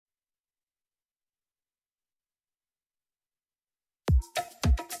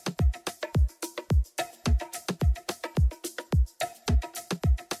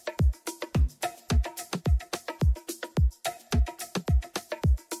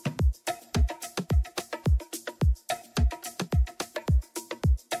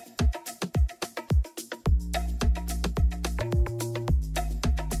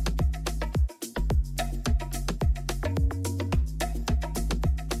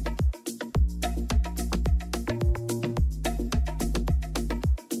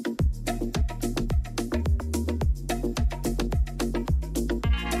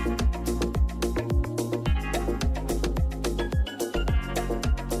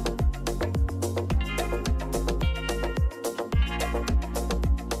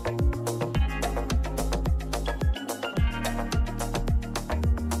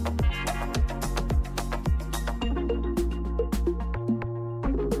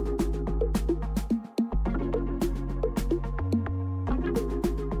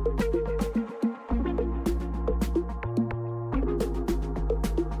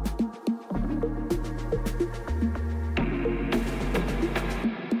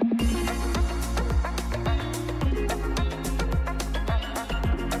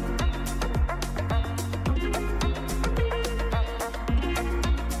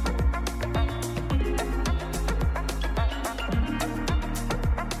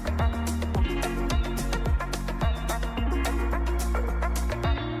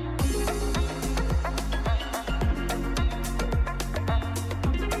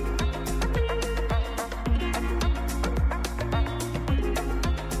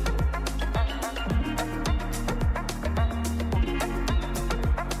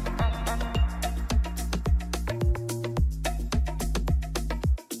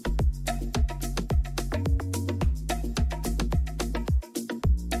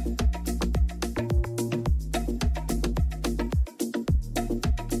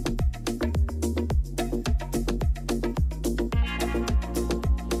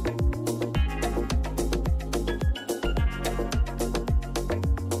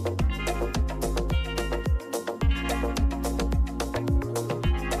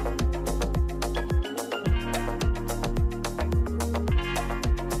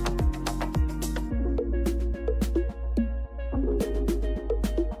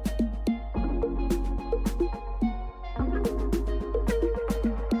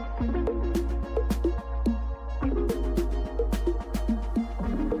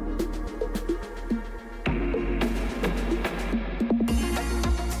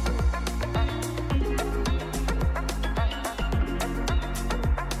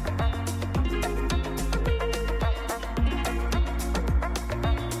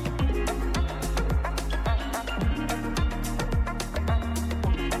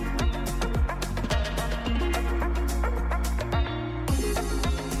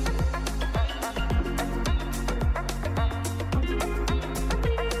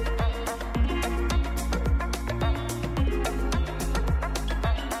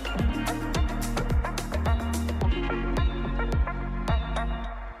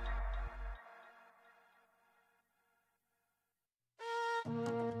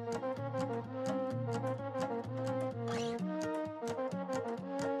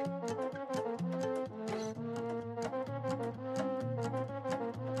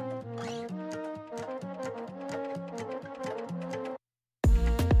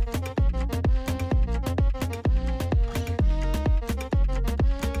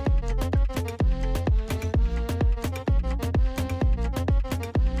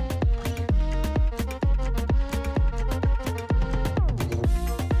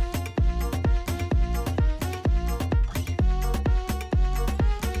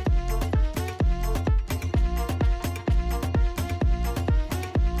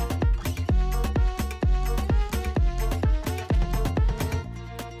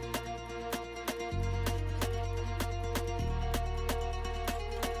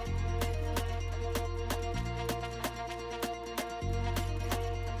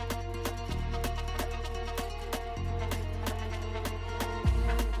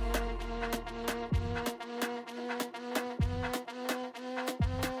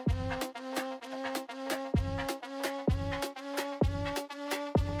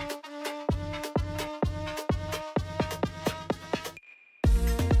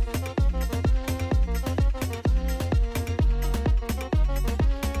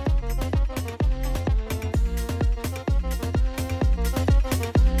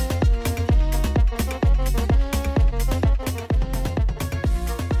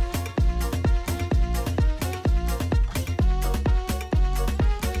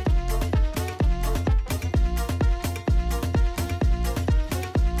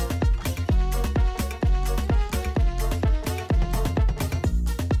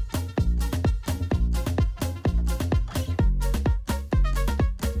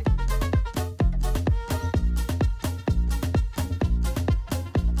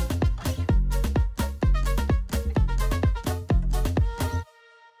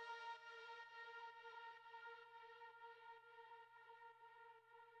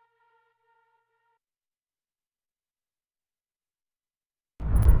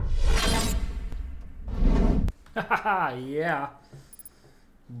Haha, yeah.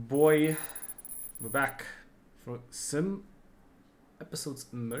 Boy, we're back for SiN episodes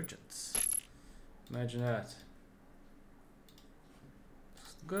Emergence. Imagine that.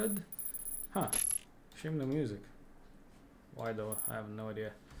 Good. Huh. Shame no music. Why though? I have no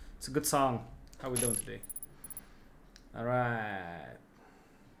idea. It's a good song. How we doing today? Alright.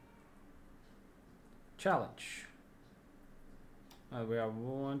 Challenge. We have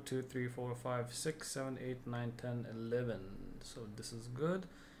 1, 2, 3, 4, 5, 6, 7, 8, 9, 10, 11. So this is good.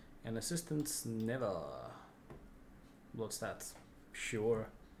 And assistance never. Blood stats. Sure.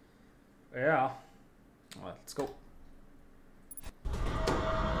 Yeah. Alright, let's go.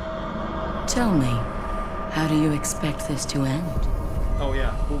 Tell me, how do you expect this to end? Oh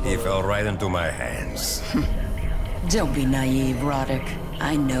yeah. He fell right into my hands. Don't be naive, Roddick.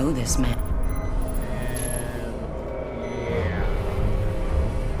 I know this man.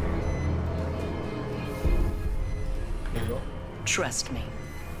 Trust me,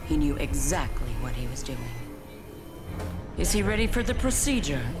 he knew exactly what he was doing. Is he ready for the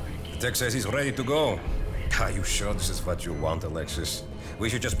procedure? The tech says he's ready to go. Are you sure this is what you want, Alexis? We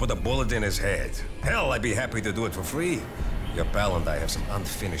should just put a bullet in his head. Hell, I'd be happy to do it for free. Your pal and I have some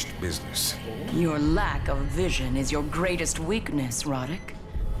unfinished business. Your lack of vision is your greatest weakness, Roddick.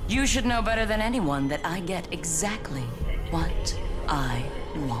 You should know better than anyone that I get exactly what I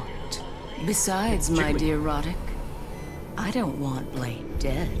want. Besides, my dear Roddick, I don't want Blade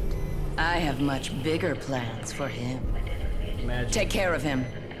dead. I have much bigger plans for him. Imagine. Take care of him.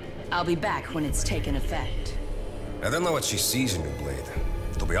 I'll be back when it's taken effect. I don't know what she sees in you, Blade.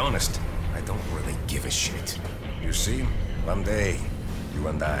 To be honest, I don't really give a shit. You see, one day, you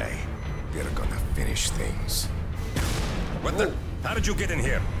and I, we're gonna finish things. What the? How did you get in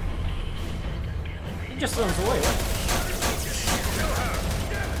here? He just runs away, right?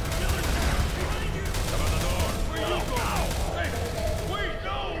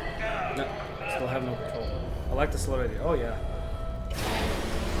 Still have no control. I like this already. Oh yeah.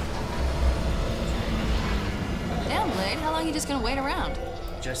 Damn, Blade, how long are you just gonna wait around?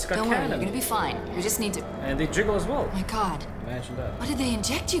 Jessica Don't worry, Cannon. you're gonna be fine. We just need to... And they jiggle as well. My God. Imagine that. What did they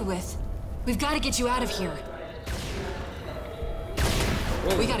inject you with? We've got to get you out of here.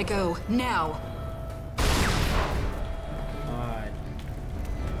 Whoa. We gotta go, now. Alright.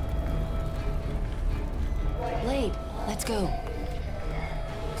 Blade, let's go.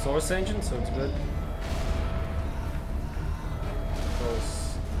 Source engine, so it's good.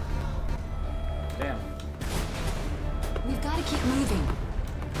 Close. Damn. We've got to keep moving.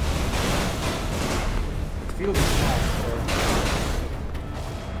 Field is fast.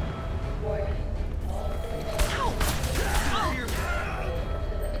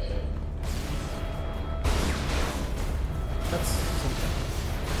 That's something.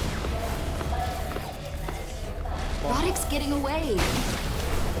 Roddick's getting away.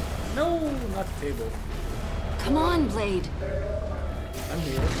 No, not the table. Come on, Blade. I'm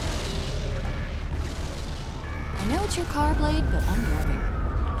here. I know it's your car, Blade, but I'm driving.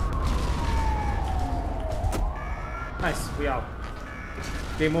 Nice, we out.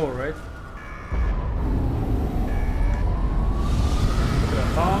 Game over, right? Look at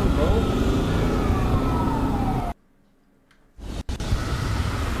that thong, bro.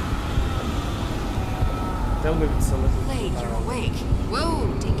 Tell me if it's a little... Blade, you're awake.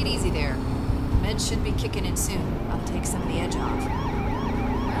 Whoa, take it easy there. Meds should be kicking in soon. I'll take some of the edge off.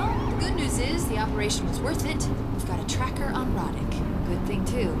 Well, the good news is the operation was worth it. We've got a tracker on Roddick. Good thing,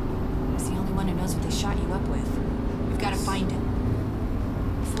 too. He's the only one who knows what they shot you up with. We've got to find him.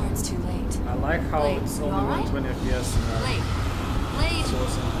 Before it's too late. I like how Blade, it's you only all right? 120 FPS. Blade! Blade!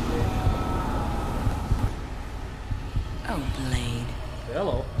 Source engine. Oh, Blade.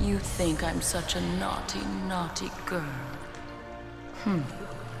 Hello. You think I'm such a naughty, naughty girl.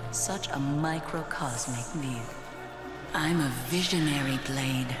 Such a microcosmic view. I'm a visionary,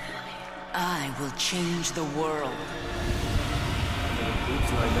 Blade. I will change the world.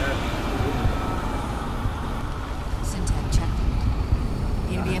 Boots like that. Syntech checked.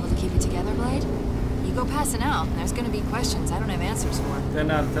 You gonna be able to keep it together, Blade? You go passing out, and there's gonna be questions I don't have answers for. Then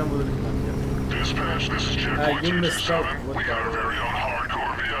tell me what it is. Dispatch, this is checkpoint You missed out 227. with We got that. our very own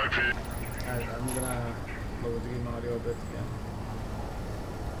hardcore VIP. I'm gonna lower the game audio a bit again.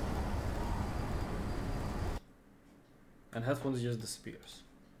 And headphones just disappears.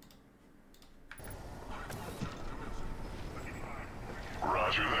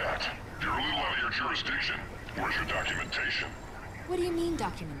 Roger that. You're a little out of your jurisdiction. Where's your documentation? What do you mean,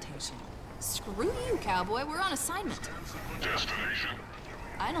 documentation? Screw you, cowboy. We're on assignment. Destination?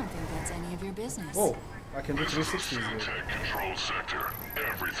 I don't think that's any of your business. Whoa. I can do This is a 360s here. SiN-Tech-controlled sector.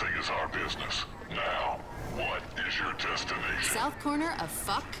 Everything is our business. Now, what is your destination? South corner of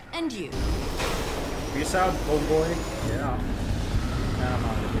fuck and you. Peace out, homeboy. Yeah. Nah, I'm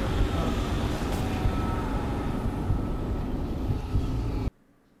out of here.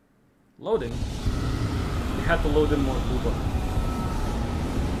 Loading? You had to load in more booba.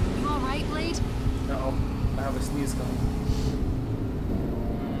 You alright, Blade? Uh-oh. I have a sneeze coming.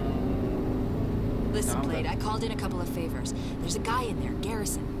 Listen, No, Blade, but- I called in a couple of favors. There's a guy in there,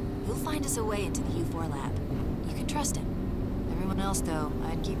 Garrison. He'll find us a way into the U4 lab. You can trust him. Everyone else, though,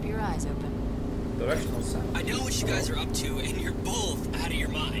 I'd keep your eyes open. Directional sound. I know what you guys are up to, and you're both out of your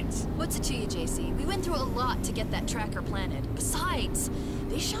minds. What's it to you, JC? We went through a lot to get that tracker planted. Besides,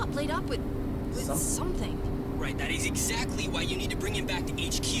 they shot Blade up with something. Right, that is exactly why you need to bring him back to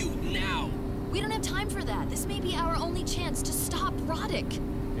HQ now. We don't have time for that. This may be our only chance to stop Roddick.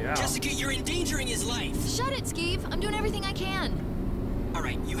 Yeah. Jessica, you're endangering his life. Shut it, Skeeve. I'm doing everything I can. All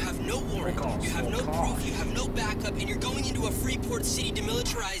right, you have no warrant, you have no proof, you have no backup, and you're going into a Freeport City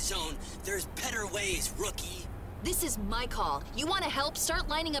demilitarized zone. There's better ways, rookie. This is my call. You want to help? Start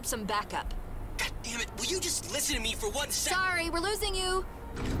lining up some backup. God damn it, will you just listen to me for 1 second? Sorry, we're losing you.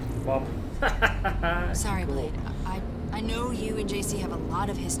 Bob. Sorry, Cool. Blade. I know you and JC have a lot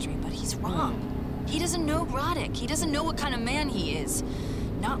of history, but he's wrong. He doesn't know Roddick. He doesn't know what kind of man he is.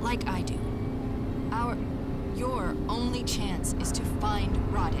 Not like I do. Your only chance is to find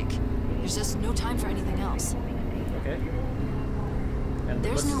Roddick. There's just no time for anything else. Okay. And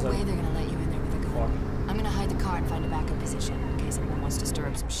There's no way they're gonna let you in there with a gun. Fuck. I'm gonna hide the car and find a backup position in case anyone wants to stir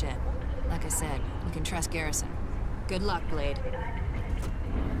up some shit. Like I said, you can trust Garrison. Good luck, Blade.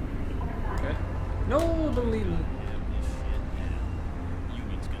 Okay. No, don't leave me.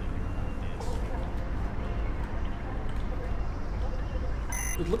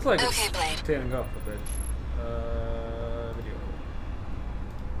 It looks like Okay, it's Blade. tearing up a bit. Video.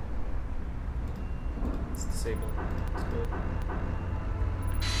 It's disabled. It's good.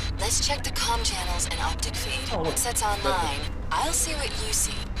 Let's check the comm channels and optic feed. Oh, look. Once that's online, I'll see what you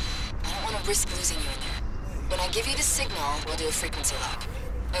see. I don't want to risk losing you in there. When I give you the signal, we'll do a frequency lock.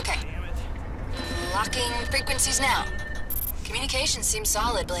 Okay. Locking frequencies now. Communication seems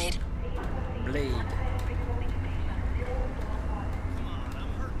solid, Blade. Blade.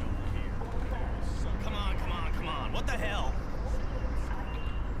 Come on. What the hell?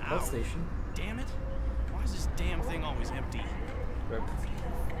 Health station. Damn it. Why is this damn thing always empty? Rep.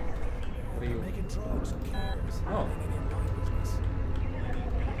 What are you? Making drugs, who cares? Oh. Ain't in my business.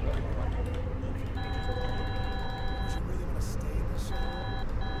 Would you really want to stay in this shit?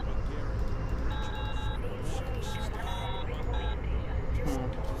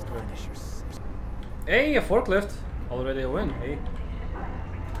 Hey, a forklift. Already a win. Hey.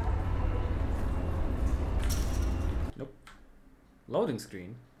 Nope. Loading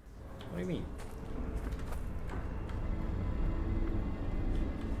screen. What do you mean?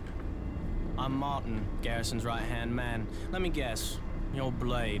 I'm Martin, Garrison's right-hand man. Let me guess. You're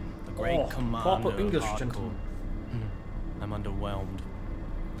Blade, the great commander proper of English hardcore. gentleman. I'm underwhelmed.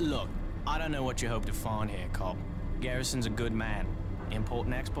 Look, I don't know what you hope to find here, Cop. Garrison's a good man. Import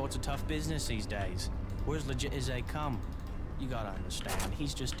and export's a tough business these days. We're as legit as they come. You gotta understand,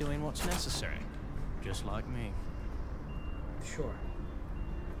 he's just doing what's necessary. Just like me. Sure.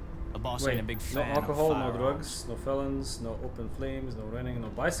 A boss Wait, ain't a big no fan alcohol, of no firearms. drugs, no felons, no open flames, no running, no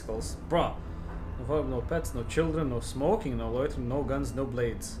bicycles. Bruh. No vibe, no pets, no children, no smoking, no loitering, no guns, no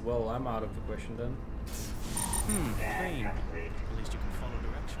blades. Well, I'm out of the question then. Clean. At least you can follow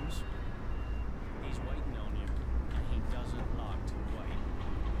directions. He's waiting on you, and he doesn't like to wait.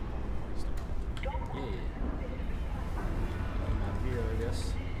 Yeah. I'm out here, I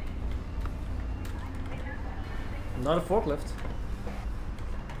guess. Not a forklift.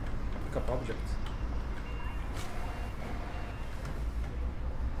 Pick up object.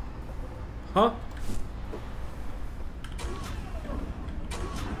 Huh?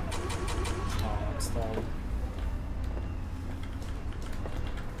 Oh, it's stalled.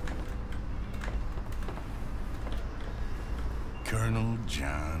 Colonel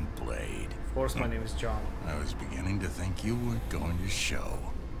John Blade. Of course, my name is John. I was beginning to think you were going to show.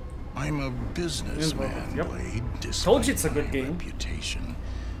 I'm a businessman, Yep. Blade. Told you it's a Despite good my game. reputation.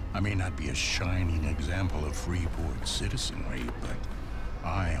 I may not be a shining example of Freeport citizenry, but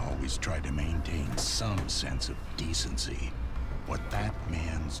I always try to maintain some sense of decency. What that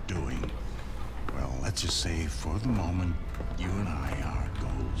man's doing, well, let's just say for the moment, you and our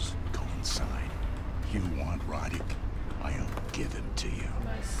goals coincide. You want Roddick, I'll give him to you.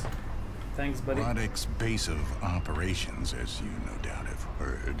 Nice. Thanks, buddy. Roddick's base of operations, as you no doubt have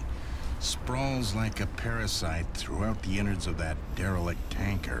heard, sprawls like a parasite throughout the innards of that derelict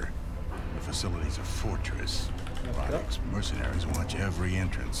tanker. The facility's a fortress. Roddick's mercenaries watch every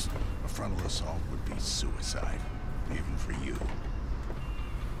entrance. A frontal assault would be suicide, even for you.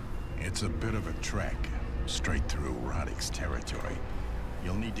 It's a bit of a trek, straight through Roddick's territory.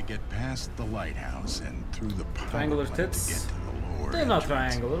 You'll need to get past the lighthouse and through the power Triangular plant tits? to get to the lower They're not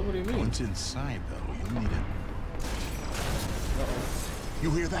entrance. triangular, what do you mean? Once inside, though, you'll need it.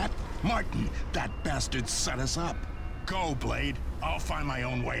 You hear that? Martin, that bastard set us up. Go, Blade. I'll find my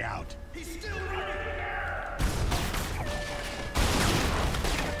own way out. He's still running!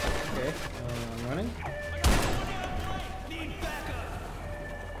 Okay, I'm running. Need backup!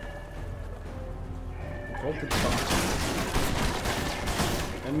 Control to the top.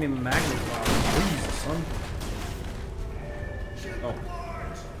 Enemy magnet power. Jesus, son. Oh.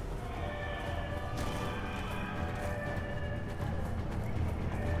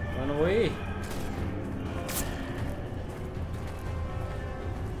 Run away.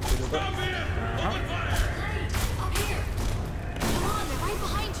 Up here! Come on, they're right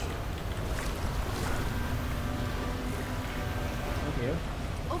behind you! Okay.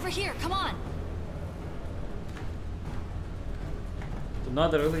 Over here, come on! Do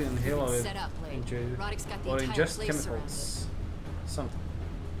not really inhale or Set up, Blade. Roddick's got the or entire ingest place chemicals. Something.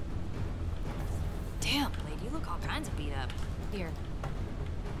 Damn, Blade, you look all kinds of beat up. Here.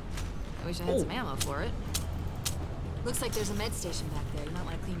 I wish I had some ammo for it. Looks like there's a med station back there. You might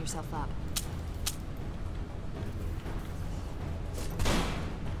want to clean yourself up.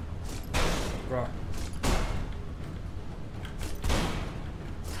 Bro.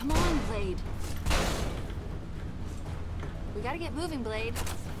 Come on, Blade. We gotta get moving, Blade.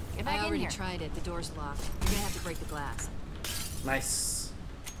 Get back in here. I already tried it. The door's locked. You're gonna have to break the glass. Nice.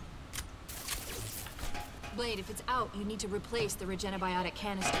 Blade, if it's out, you need to replace the regenibiotic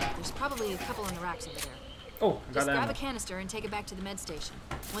canister. There's probably a couple in the racks over there. Oh, I got Just grab ammo. a canister and take it back to the med station.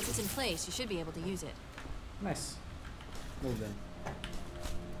 Once it's in place, you should be able to use it. Nice. Move then.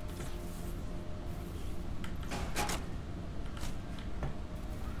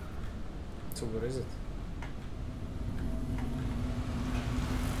 So what is it?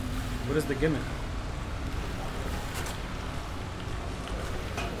 What is the gimmick?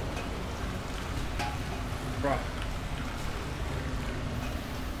 Bruh.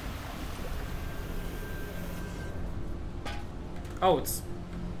 Oh, it's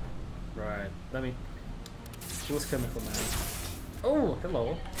right. Let me. It was chemical, man. Oh,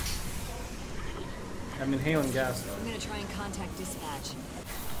 hello. I'm inhaling gas though. I'm gonna try and contact dispatch.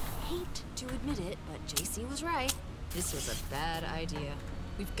 Hate to admit it, but JC was right. This was a bad idea.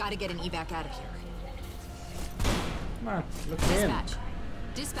 We've got to get an evac out of here. Come on, look in. Dispatch.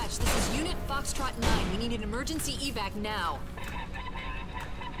 Dispatch, this is Unit Foxtrot 9. We need an emergency evac now.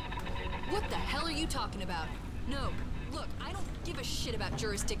 What the hell are you talking about? No. Look, I don't give a shit about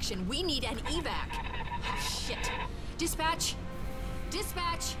jurisdiction. We need an evac. Oh, shit. Dispatch.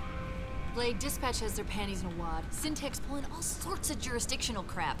 Dispatch. Blade, dispatch has their panties in a wad. Syntech's pulling all sorts of jurisdictional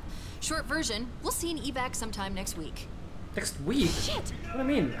crap. Short version, we'll see an evac sometime next week. Next week? Shit. What do you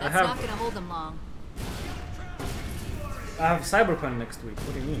mean? That's not gonna hold them long. I have Cyberpunk next week.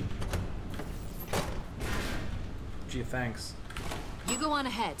 What do you mean? Gee, thanks. You go on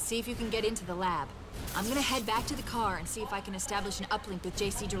ahead, see if you can get into the lab. I'm gonna head back to the car and see if I can establish an uplink with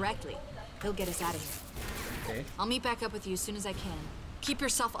JC directly. He'll get us out of here. Okay. I'll meet back up with you as soon as I can. Keep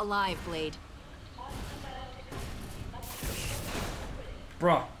yourself alive, Blade.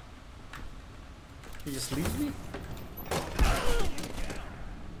 Bruh. He just leaves me?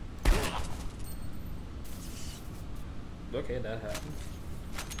 Okay, that happened.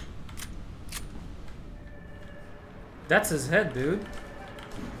 That's his head, dude.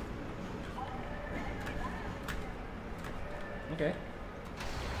 Okay.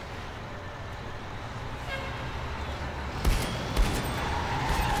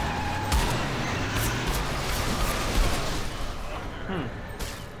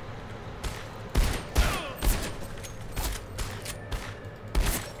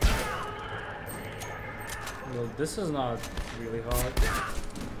 Well, this is not really hard.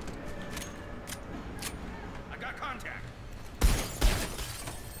 I got contact.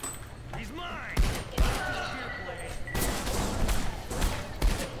 He's mine.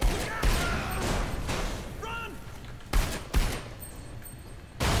 Run!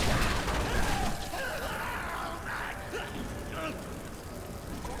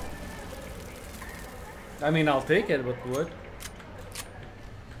 I mean, I'll take it, but what?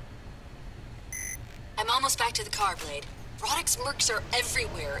 I'm almost back to the car, Blade. Roddick's mercs are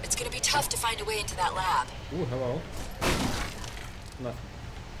everywhere. It's gonna be tough to find a way into that lab. Ooh, hello. Nothing.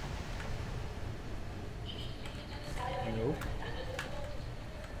 Nope.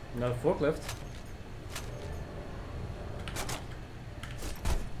 Another forklift.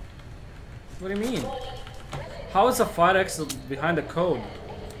 What do you mean? How is a fire exit behind the code?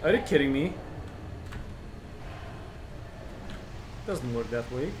 Are you kidding me? Doesn't work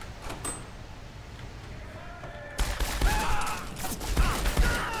that way.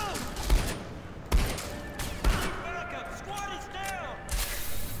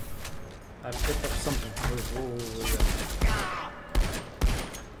 I picked up something.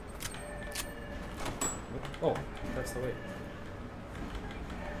 Oh, that's the way.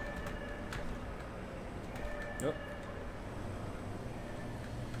 Yep.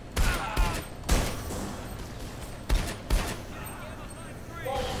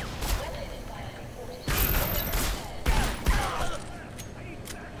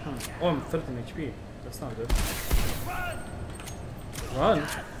 Oh, I'm 13 HP. That's not good. Run!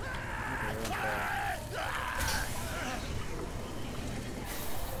 Okay,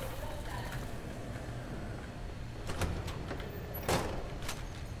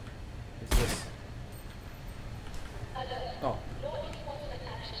 what's this? Oh.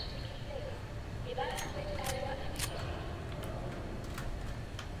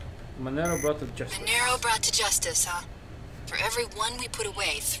 Monero brought to justice. Monero brought to justice, huh? For every one we put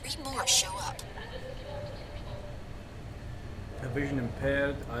away, 3 more show up. A vision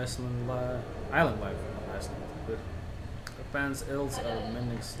impaired, island life, not Iceland. But Japan's ills are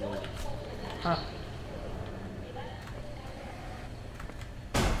mending slowly. Huh.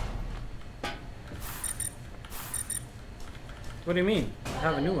 What do you mean? I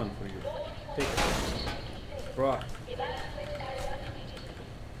have a new one for you. Take it. Bruh.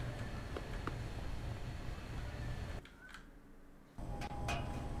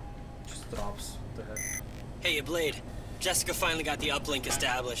 Just drops. What the heck? Hey, you Blade. Jessica finally got the uplink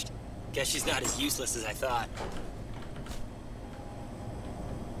established. Guess she's not as useless as I thought.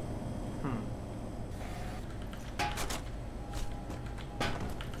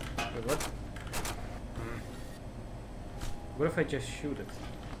 Wait, what? What if I just shoot it?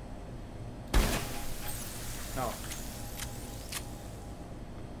 No.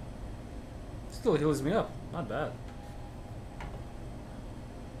 Still heals me up. Not bad.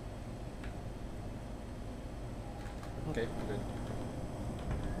 Okay, good.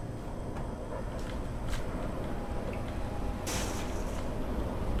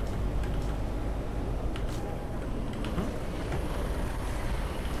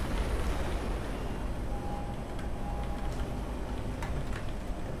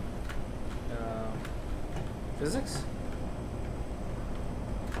 Physics?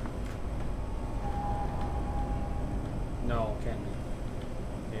 No, can't be.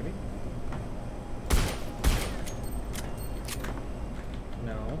 Maybe?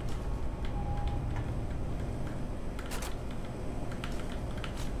 No.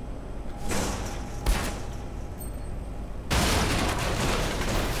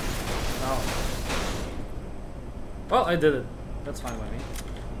 Oh. Well, I did it. That's fine by me.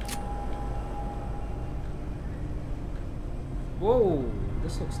 Whoa,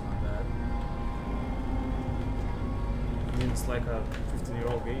 this looks not bad. I mean, it's like a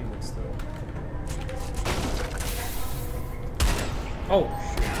 15-year-old game, but still. Oh,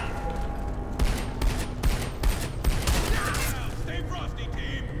 shit. Stay frosty,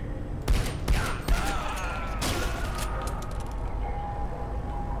 team.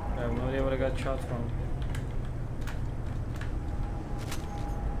 I have no idea where I got shot from.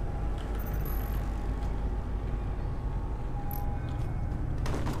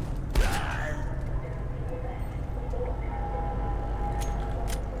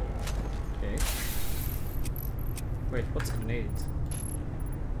 Wait, what's grenades?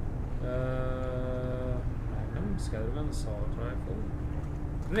 Magnum, scattergun, assault rifle.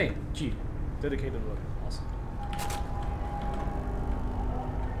 Grenade, G. Dedicated weapon. Awesome.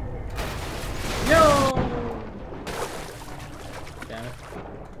 No! Damn it.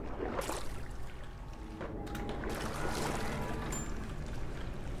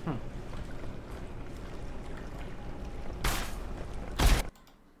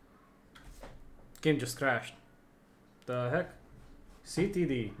 Game just crashed. The heck?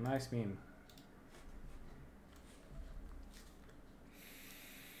 CTD, nice meme.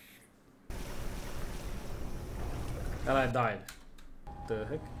 And I died. The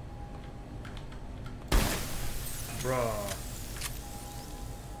heck? Bruh.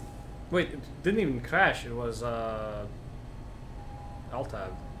 Wait, it didn't even crash, it was alt-tab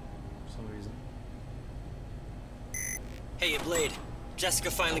for some reason. Hey, you Blade.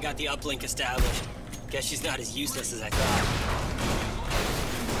 Jessica finally got the uplink established. Guess she's not as useless as I thought.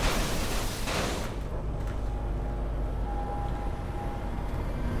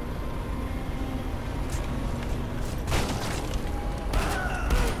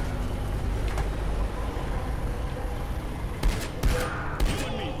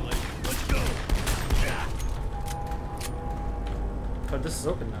 Oh, this is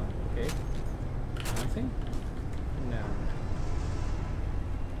open now. Okay. Anything? No.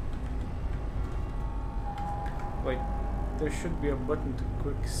 Wait, there should be a button to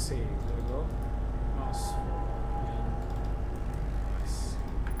quick save. There we go. Mouse. And nice.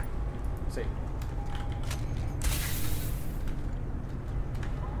 Save.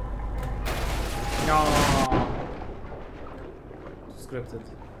 No. Scripted.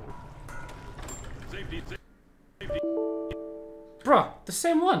 Safety. Bruh, the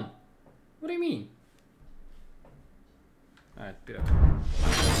same one. What do you mean? Alright, beat up.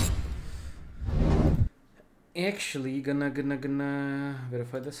 Actually, gonna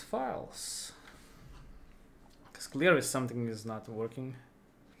verify these files. Because clearly something is not working.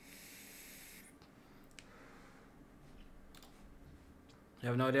 You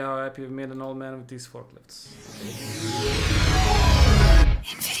have no idea how happy you've made an old man with these forklifts.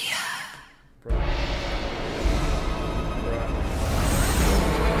 NVIDIA. Bruh.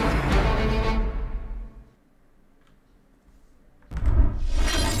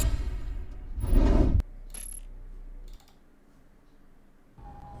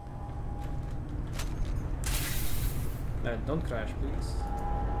 Don't crash, please.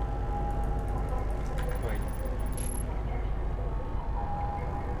 Wait.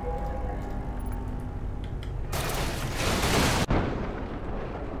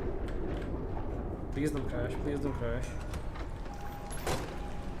 Please don't crash, please don't crash.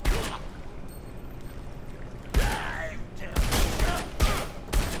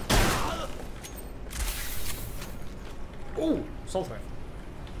 Oh, salt rifle.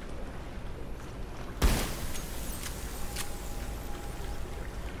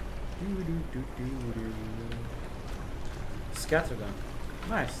 Scattergun.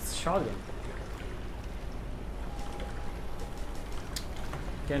 Nice, it's a shotgun.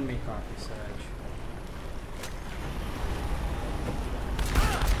 Can make coffee, Sage.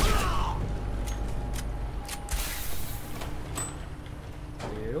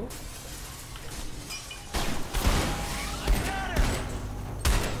 You.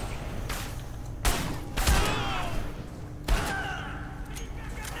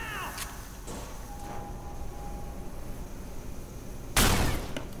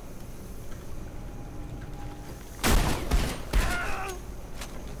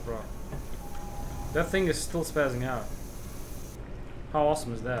 That thing is still spazzing out. How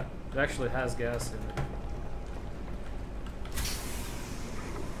awesome is that? It actually has gas in it.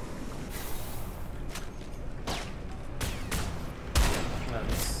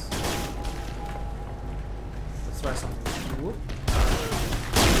 Let's try something. Whoop.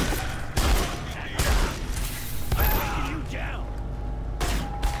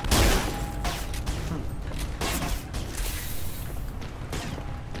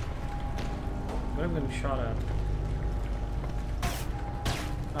 I'm getting shot at.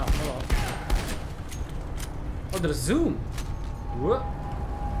 Oh, hello. Oh, there's zoom. Whoop.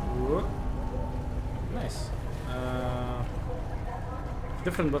 Whoop. Nice.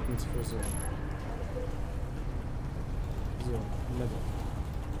 Different buttons for zoom. Zoom. Middle.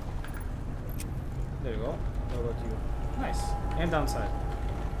 There you go. What about you? Nice. And downside.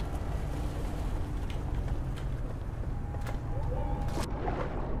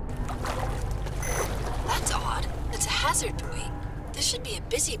 Hazard buoy. This should be a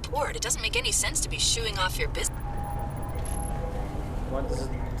busy port. It doesn't make any sense to be shooing off your business. Why does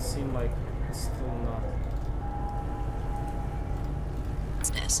it seem like it's still not?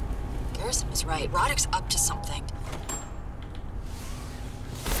 Business. Garrison was right. Roddick's up to something.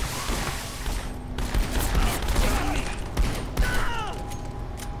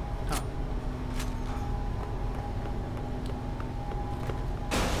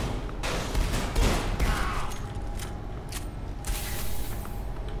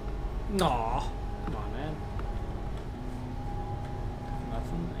 No, come on, man.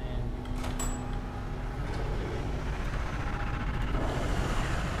 Nothing, and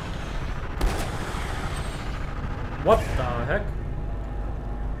what the heck?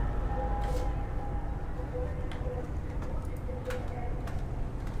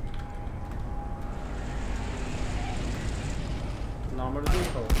 Normal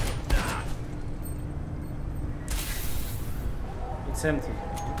vehicle. It's empty.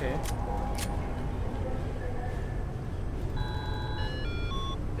 Okay.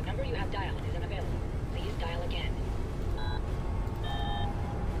 The number you have dialed is unavailable. Please dial again.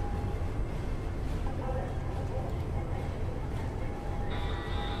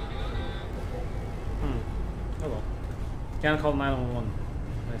 Oh well. Can't call 911.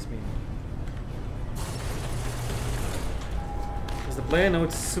 Nice meeting. Is the player? No,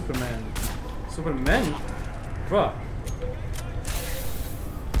 it's Superman. Superman? Bruh.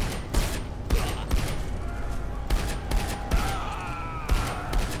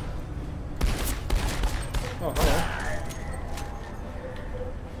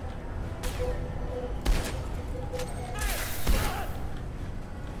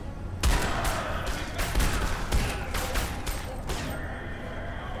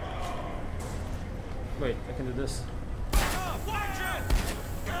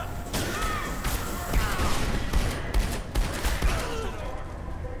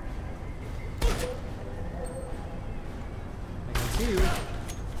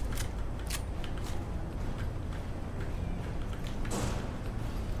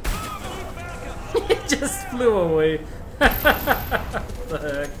 It just flew away. What the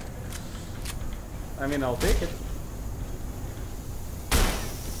heck? I mean, I'll take it.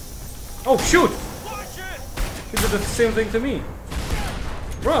 Oh shoot! He did the same thing to me.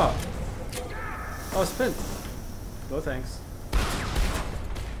 Bruh! Oh, spin. No thanks.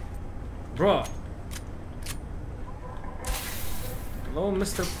 Bruh. Hello,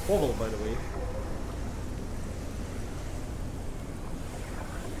 Mr. Powell, by the way.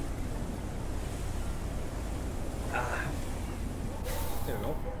 There we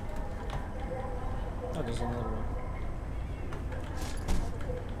go. Oh, there's another one.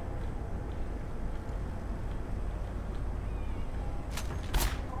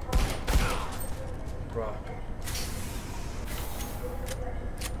 Bruh.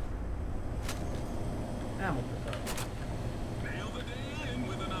 Ammo pickup. Nail the day in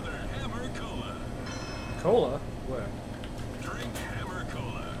with another Hammer Cola. Cola? Where? Drink Hammer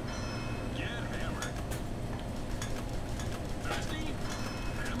Cola. Get hammered. Thirsty?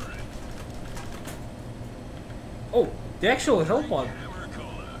 Hammer it. Oh, the actual help mod Hammer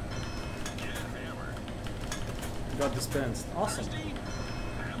Cola. Get hammered. got dispensed. Awesome. Thirsty?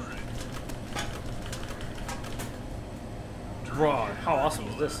 Hammer it. Bruh, how awesome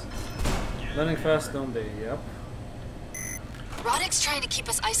is this? Learning fast, don't they? Yep. Roddick's trying to keep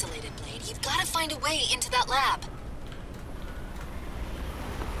us isolated, Blade. You've got to find a way into that lab.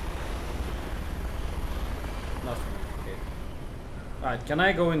 Nothing. Okay. Alright, can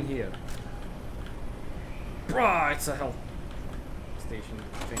I go in here? Bruh, it's a health station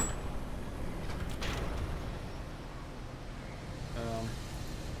thing.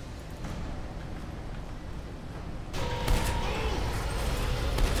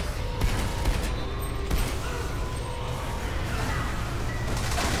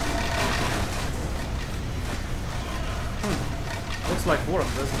 Looks like work,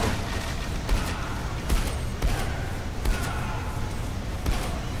 doesn't it?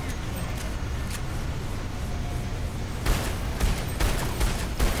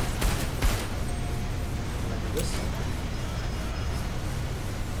 Like this.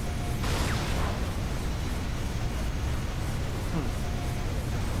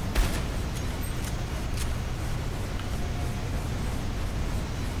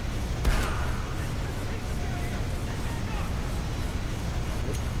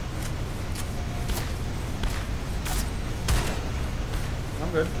 I'm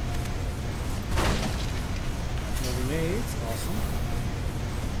good. No grenades, awesome.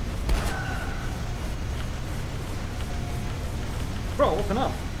 Bro, open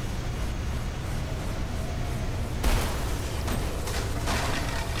up.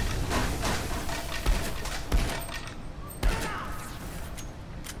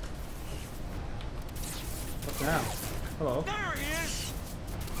 What now? Hello. There he is!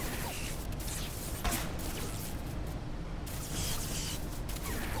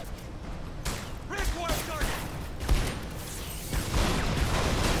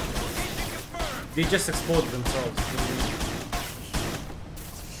 They just exploded themselves.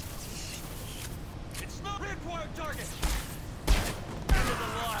 It's not required target! Out of the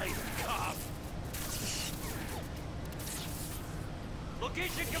line, cop!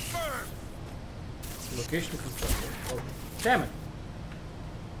 Location confirmed! Location confirmed. Oh, damn it.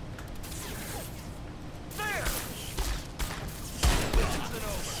 There! Nothing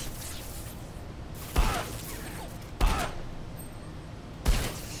over.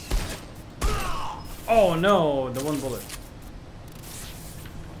 Oh no, the one bullet.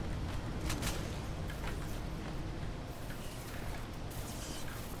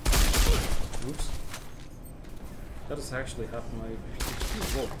 Oops. That is actually half my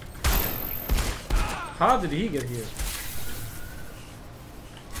HP. Whoa. How did he get here?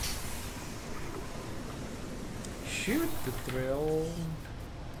 Shoot the thrill.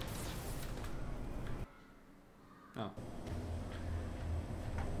 Oh.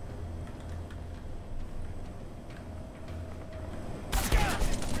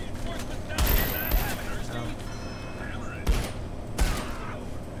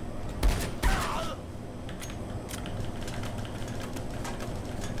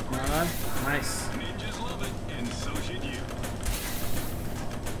 Nice. Ninjas love it, and so should you.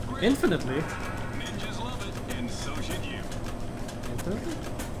 Infinitely. Ninjas love it, and so should you. Infinitely?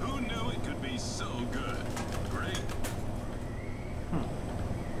 Who knew it could be so good? Great.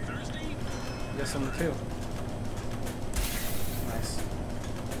 Thirsty? Guess I'm too. Nice.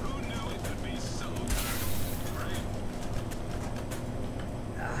 Who knew it could be so good? Great.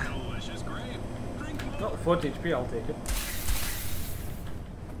 Delicious grape. Drink more. No, 40 HP, I'll take it.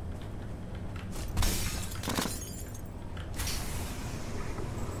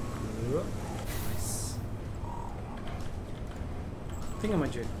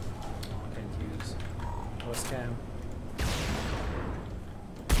 thingamajig. Can't use. Or scam.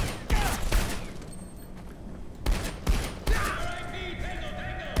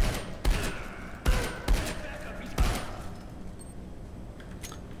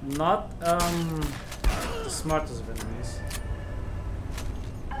 Not the smartest of enemies.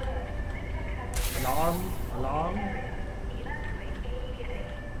 Alarm.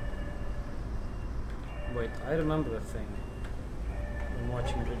 Wait, I remember a thing. I'm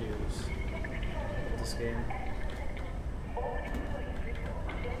watching videos of this game.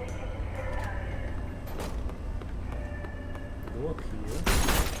 Go up here.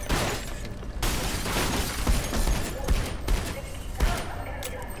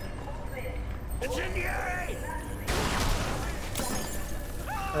 Incendiary!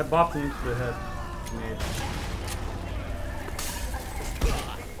 I bopped him into the head. Made.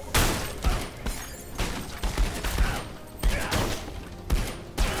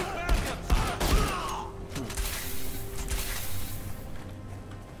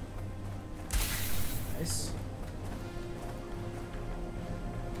 Nice.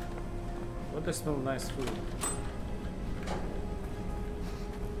 What does smell nice food?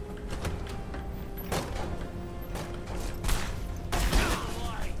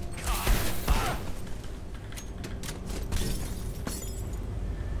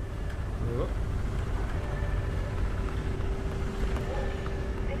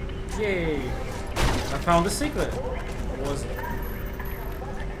 Yay! I found the secret! What was it?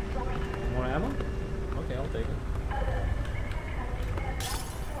 More ammo? Okay, I'll take it.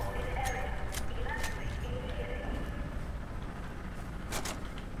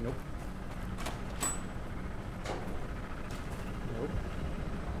 Nope. Nope.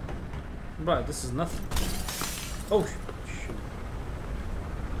 Right, this is nothing. Oh, shoot.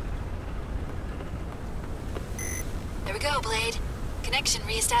 There we go, Blade. Connection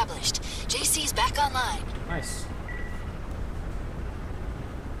reestablished. JC's back online. Nice.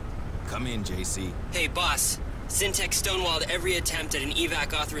 Come in, JC. Hey, boss. SiNtech stonewalled every attempt at an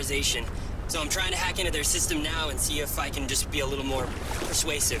evac authorization. So I'm trying to hack into their system now and see if I can just be a little more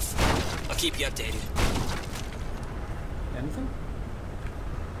persuasive. I'll keep you updated. Anything?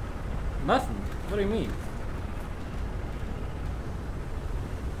 Nothing? What do you mean?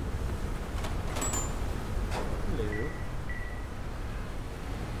 Hello.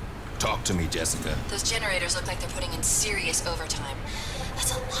 Talk to me, Jessica. Those generators look like they're putting in serious overtime.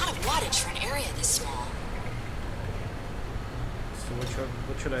 That's a lot of wattage for an area this small. So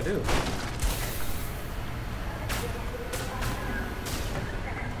what should I do?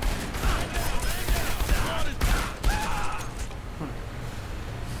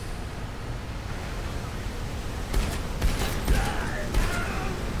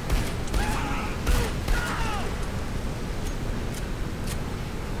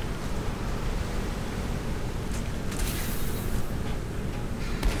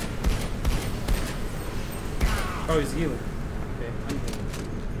 Oh, he's healing. Okay, I'm healing.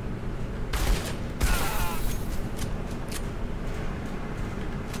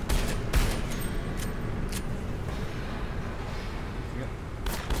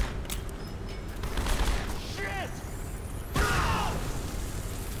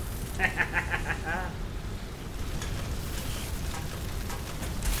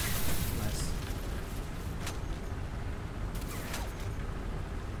 Nice.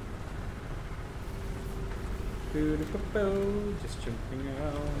 Just jumping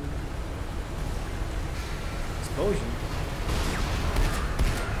around. Explosion.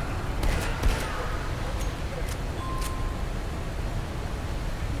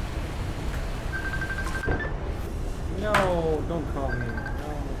 No, don't call me. No.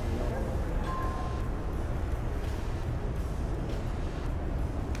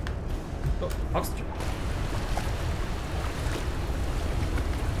 Oh, oxygen.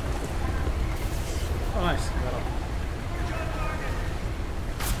 Oh, nice. Got up.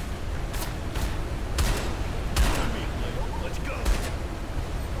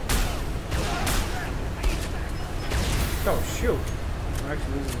 Oh shoot! I'm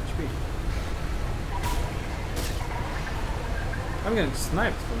actually losing HP. I'm getting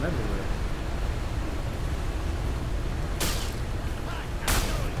sniped from everywhere.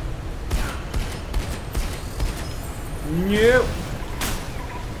 No!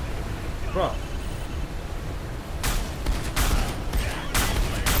 Bro.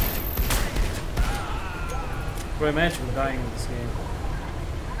 Bro, imagine dying in this game.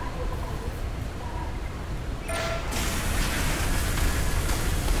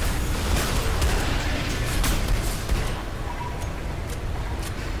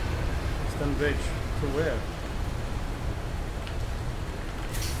 Stun bridge. To where?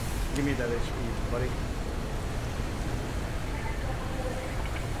 Give me that HP, buddy.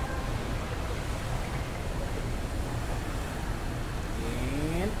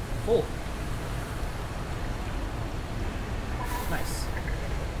 And full. Nice.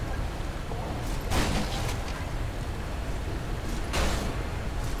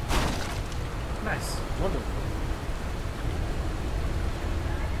 Nice. Wonderful.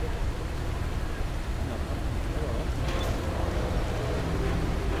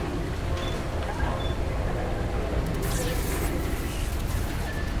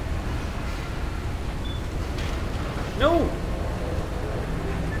 No!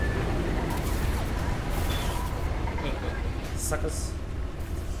 Suckers.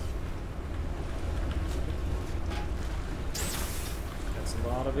 That's a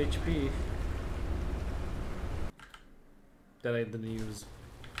lot of HP that I didn't use.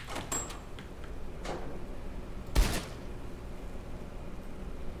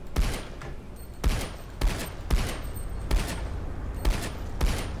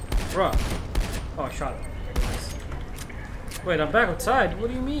 Bruh. Oh, I shot it. Nice. Wait, I'm back outside? What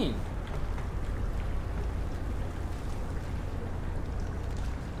do you mean?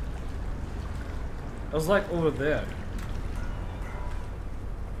 I was like over there.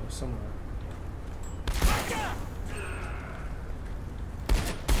 Or somewhere.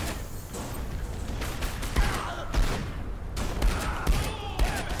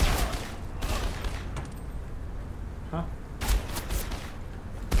 Huh?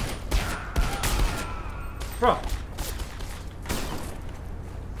 Bro.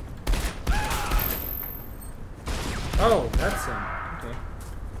 Oh, that's him. Okay.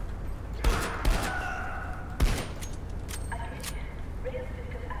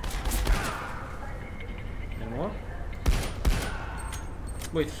 Any more?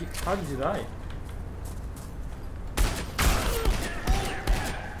 Wait, how did he die?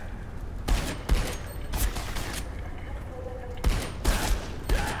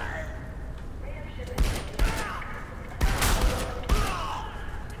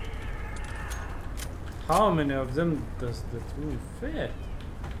 How many of them does the tool fit?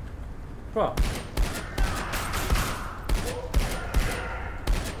 Bro.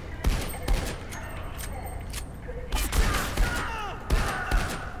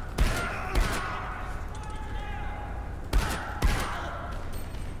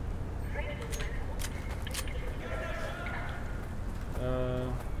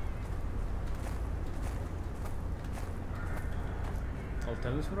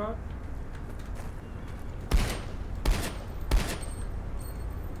 Alternative route?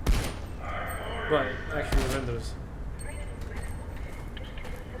 Right, actually renders.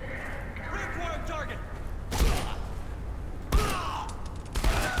 Reacquired target!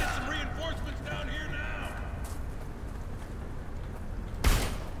 Let's get some reinforcements down here now!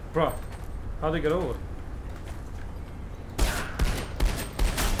 Bruh, how'd they get over?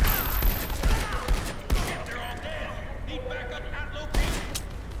 They're all dead! Need backup at location!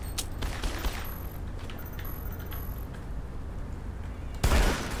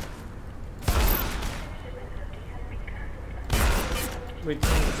 Wait,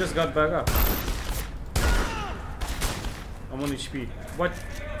 just got back up. I'm on HP. What?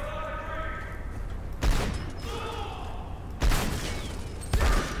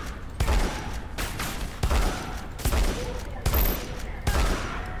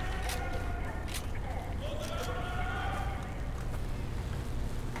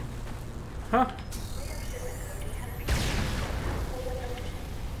 Huh?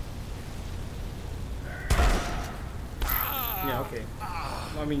 Yeah, okay.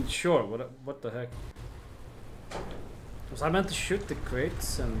 I mean, sure, what the heck? Was I meant to shoot the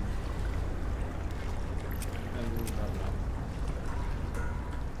crates and I don't know.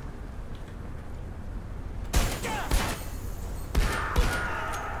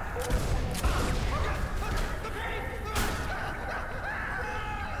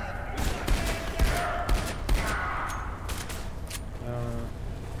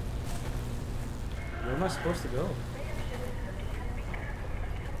 Where am I supposed to go?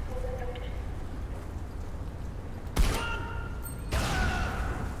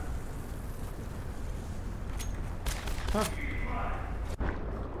 Huh.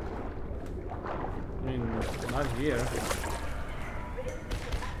 I mean, not here.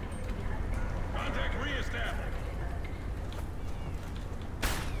 Contact reestablished!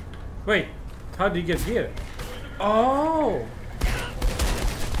 Wait, how do you get here? Oh!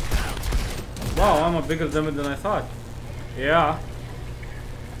 Wow, I'm a bigger dummy than I thought. Yeah.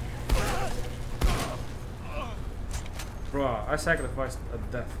 Bruh, I sacrificed a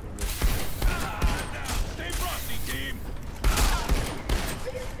death for this. Stay frosty, team!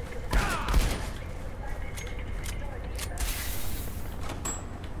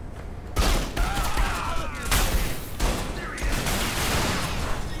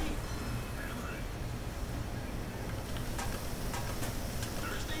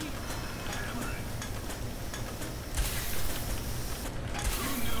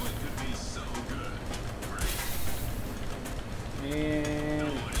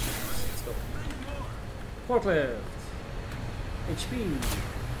 Forklift. HP.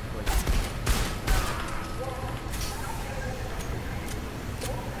 Wait.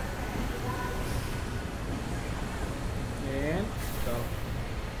 And go.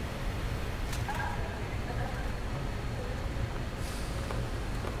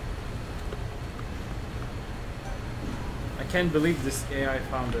 I can't believe this AI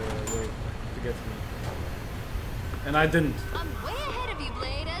found a way to get me. And I didn't. I'm way ahead of you,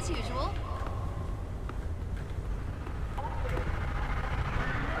 Blade, as usual.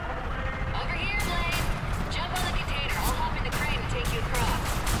 Over here, Blade. Jump on the container. I'll hop in the crane and take you across.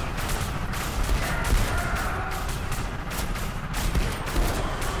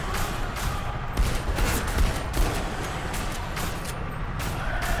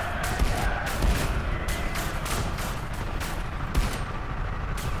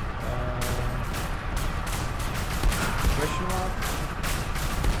 Question mark?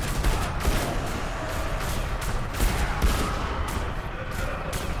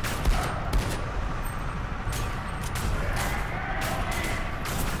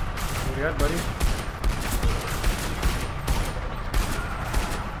 What do you got, buddy?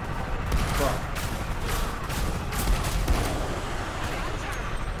 Fuck.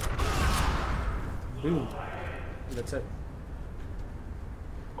 Boom. That's it.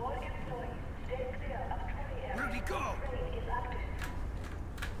 Where'd he go?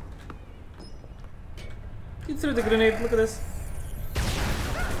 He threw the grenade. Look at this.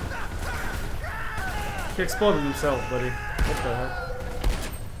 He exploded himself, buddy. What the hell?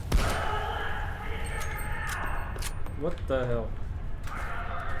 What the hell?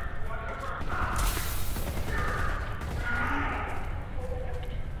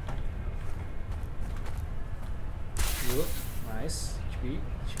 Whoop. Nice. HP.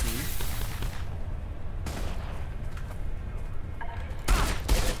 HP.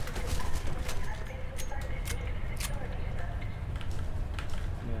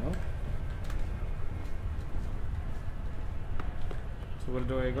 No. So where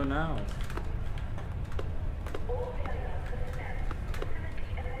do I go now?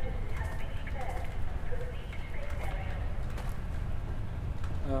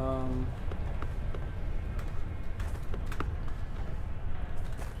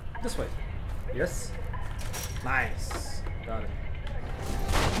 This way. Yes. Nice. Got it.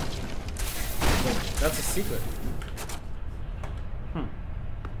 That's a secret. Hmm.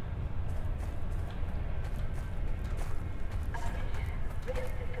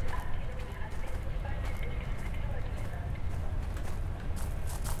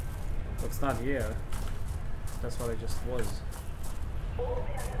 Well, it's not here. That's what I just was.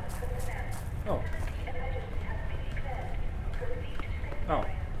 Oh. Oh.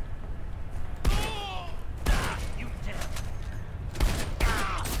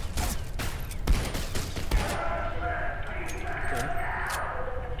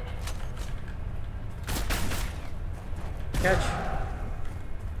 Catch.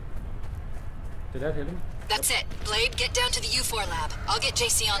 Did that hit him? That's it. Blade, get down to the U4 lab. I'll get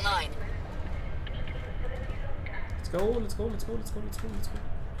JC online. Let's go, let's go, let's go, let's go, let's go, let's go.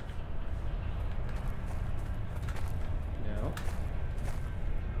 No.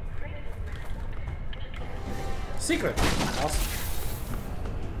 Secret! Awesome.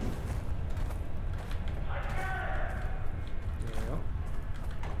 No.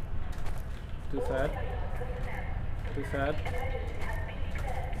 Too fat. Too fat.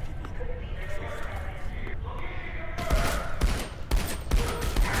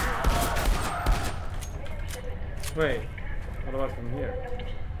 Wait, what about from here?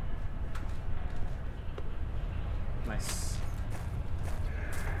 Nice.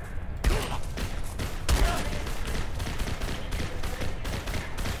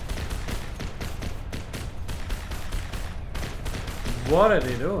 What are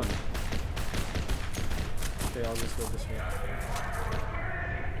they doing? Okay, I'll just go this way.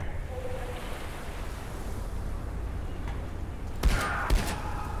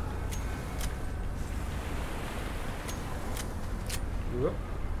 Whoop.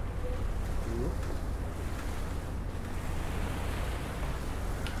 Whoop.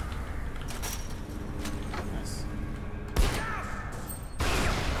 Nice.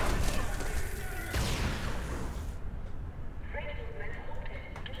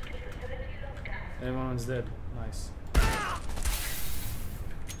 Everyone's dead. Nice.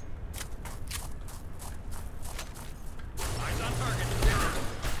 Eyes on target.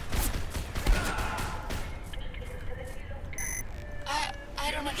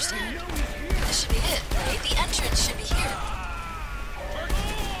 I don't understand. This should be it, right? The entrance should be here.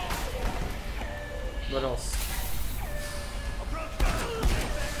 What else?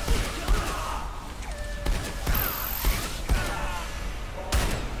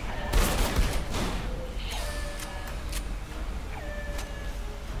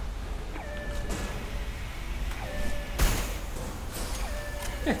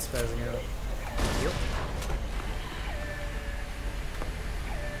 It's spazzing out. Yep.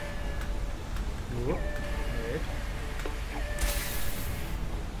 Whoop. Wait.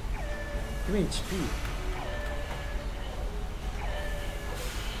 Give me HP.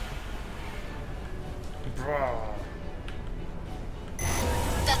 Bro.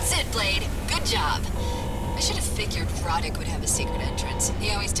 That's it, Blade. Good job. I should have figured Roddick would have a secret entrance. He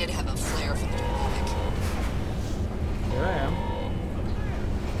always did have a flair for the dramatic. Here I am.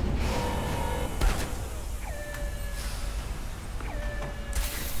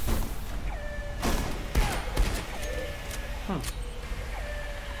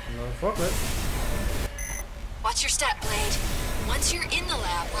 No fuck it. Watch your step, Blade. Once you're in the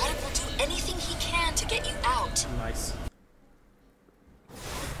lab, Roddick will do anything he can to get you out. Nice.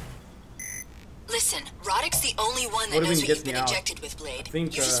 Listen, Roddick's the only one that What do you knows mean what get you've me been out? injected with, Blade. I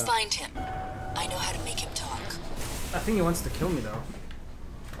think, You just find him. I know how to make him talk. I think he wants to kill me though.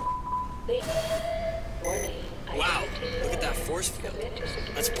 Wow, look at that force field.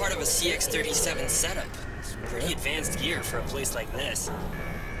 That's part of a CX-37 setup. It's pretty advanced gear for a place like this.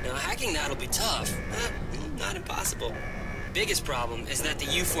 Now, hacking that'll be tough, but not impossible. Biggest problem is that the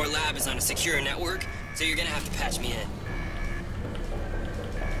U4 lab is on a secure network, so you're gonna have to patch me in.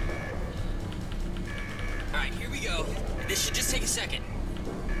 Alright, here we go. This should just take a second.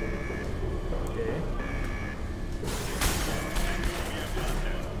 Okay.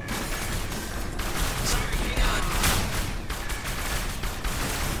 Sorry, hang on.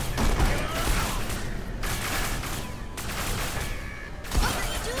 What are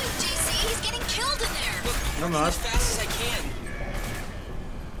you doing, JC? He's getting killed in there! Look, I'm I'm not. as fast as I can.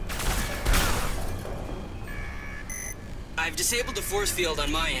 I've disabled the force field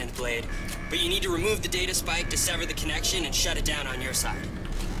on my end, Blade, but you need to remove the data spike to sever the connection and shut it down on your side.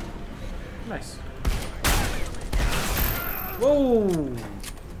 Nice. Whoa!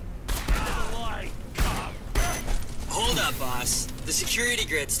 Hold up, boss. The security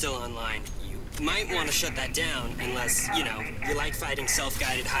grid's still online. You might want to shut that down unless, you know, you like fighting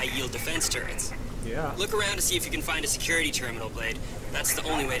self-guided high-yield defense turrets. Yeah. Look around to see if you can find a security terminal, Blade. That's the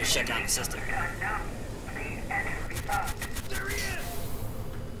only way to shut down the system. There he is!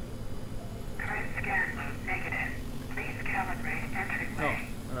 Current scan loop negative. Please calibrate entryway.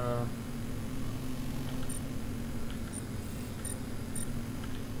 Oh.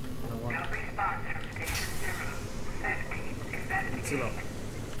 I want No response from station 0. 15. Investigate. Zero.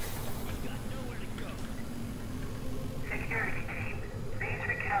 Security team, please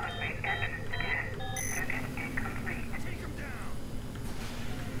recalibrate entrance scan. Circuit incomplete. Take him down!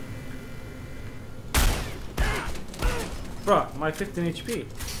 Bruh, my 15 HP.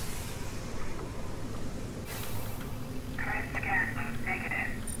 Current scan loop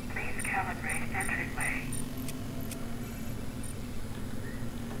negative. Please calibrate entryway.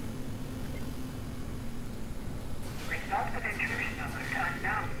 Result of intrusion alert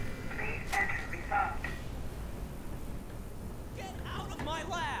unknown. Please enter result. Get out of my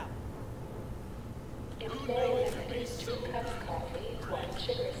lab! Employee limit is 2 cups coffee, 1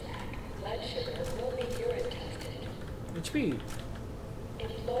 sugar snack. Blood sugar will be urine tested. HP.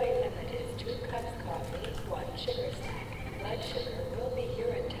 Employee limit is 2 cups coffee, 1 sugar snack. Blood sugar will be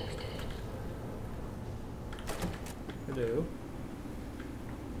urine tested. Hello.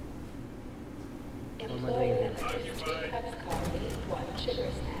 Employee limit is 2 cups coffee, 1 sugar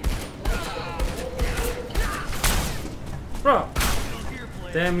snack. Blood sugar will be urine tested. Bruh. Still here,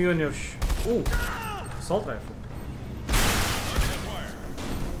 Blade. Damn you and your Ooh. Assault rifle.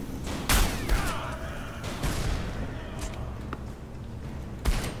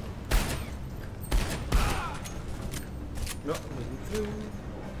 No, moving through.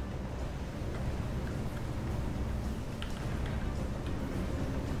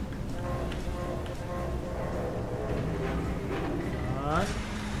 Alright.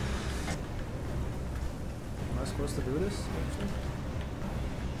 Am I supposed to do this? Actually?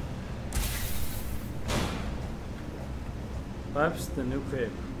 Perhaps the new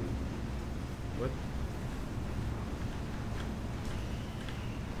crib. What?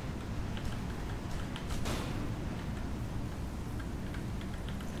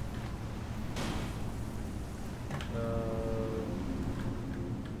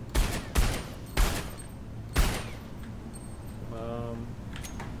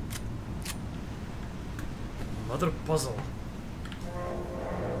 Another puzzle.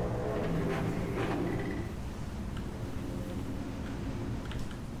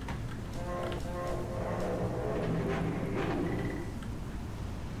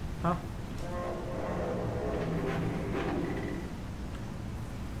 Huh?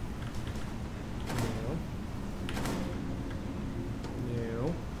 No.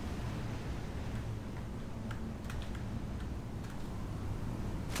 No.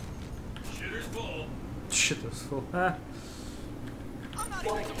 shit was full. I'm not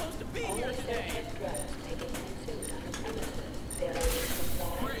even supposed to be here today.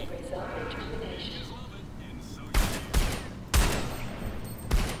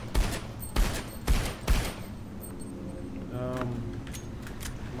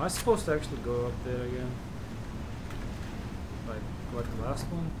 Am I supposed to actually go up there again? Like the last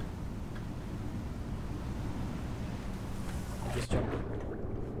one? Just jump.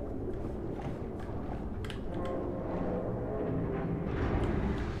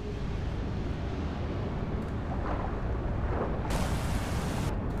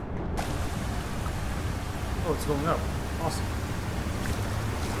 Oh, it's going up. Awesome.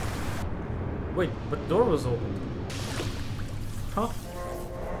 Wait, but the door was open. Huh?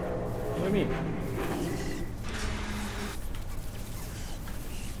 What do you mean?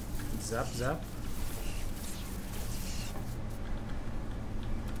 Zap, zap.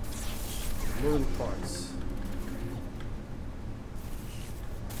 Moving parts.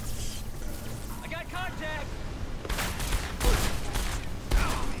 I got contact.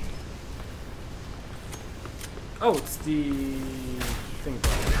 Oh, it's the thing.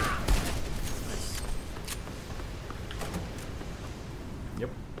 Nice.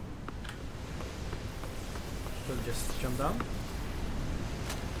 Yep. So just jump down.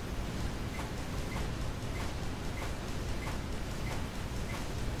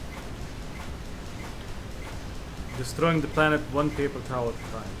 Destroying the planet one paper towel at a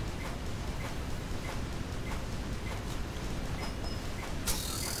time.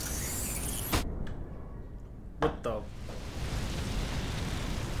 What the?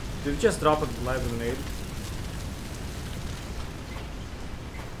 Did it just drop a live grenade?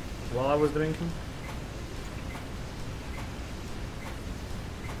 While I was drinking?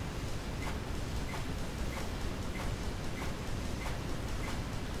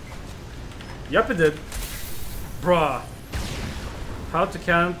 Yup, it did. Bruh. How to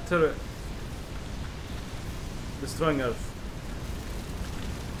counter destroying Earth.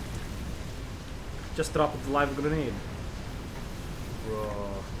 Just drop a live grenade. Bro.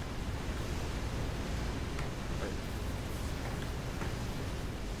 Wait.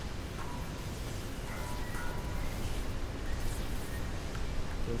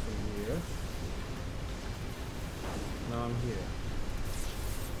 Go from here. Now I'm here.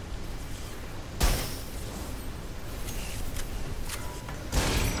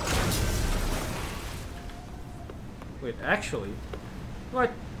 Wait, actually?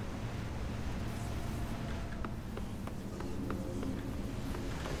 What?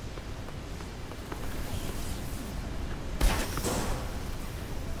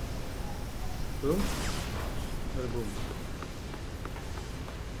 Boom? Or boom?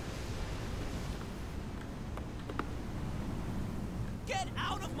 Get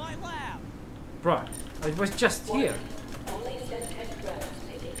out of my lab! Bruh, I was just here. Only sentient drugs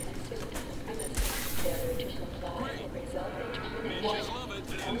may be consumed on the premises. Failure to comply will result in termination. Only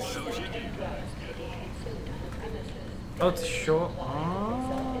sentient drugs may be consumed on the premises. Oh, it's short.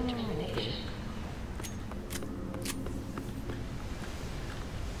 Result in termination.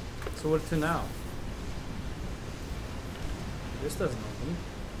 So what to now? This doesn't open.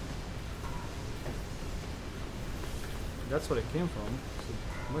 That's what it came from. So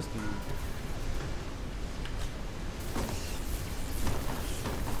it must be.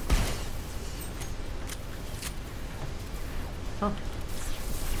 Huh.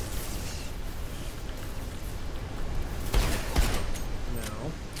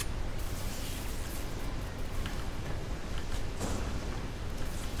 No.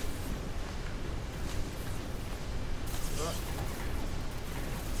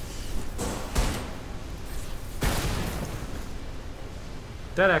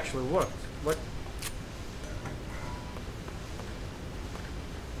 That actually worked. What?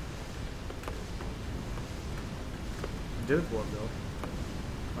 Did it work though?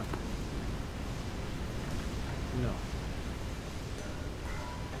 What? No.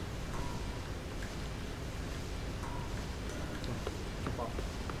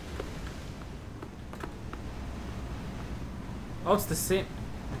 Oh, it's the same.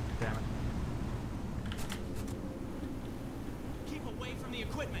 Damn it. Keep away from the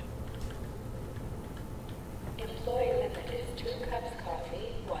equipment. Employee limit is 2 cups coffee,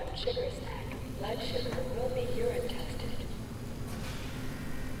 1 sugar snack. Blood sugar will be urine tested.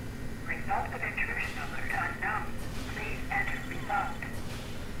 Result of intrusion alert unknown. Please enter result.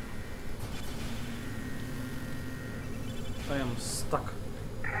 I am stuck.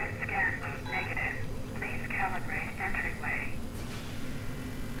 Current scan load negative. Please calibrate entryway.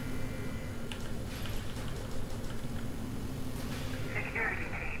 Security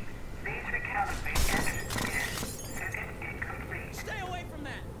team, please recalibrate entrance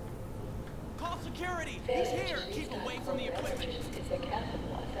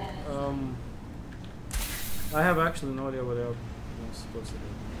I have actually no idea what I'm supposed to do.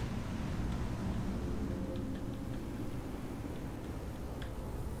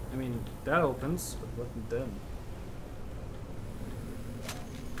 I mean, that opens, but what then?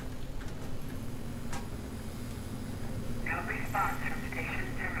 No response from Station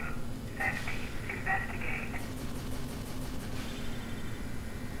 0. Safety. Investigate.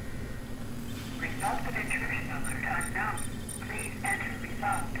 Result of intrusion alert unknown. Please enter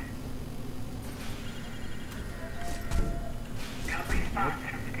result. No response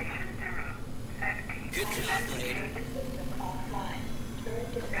from Station 0. Safety. Good job, Blade.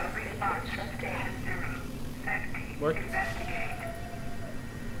 No response from Station 0. Safety. What? Investigate.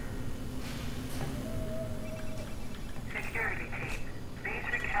 Security team, please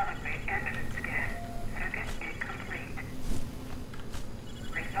recalibrate entrance scan. Circuit incomplete.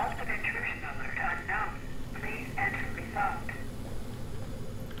 Result of intrusion alert unknown. Please enter result.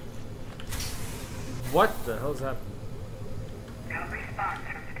 What the hell's happening? No response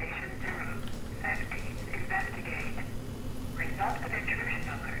from Station 0. Safety. Investigate. Result of intrusion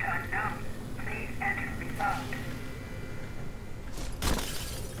alert unknown. Please enter result.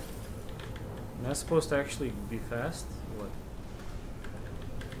 Am I supposed to actually be fast? What?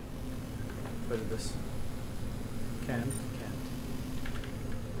 What is this? Can't.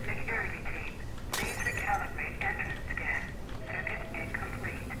 Security team, please recalibrate entrance scan. Circuit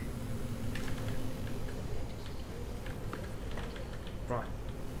incomplete. Right.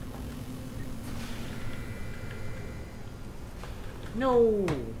 No!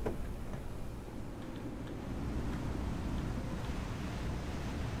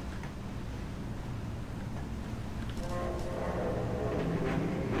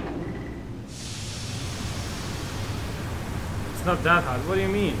 It's not that hard. What do you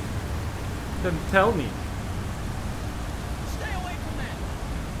mean? Then tell me. Stay away from that!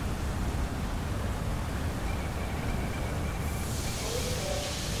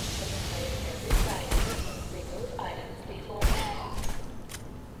 Remove items beforehand.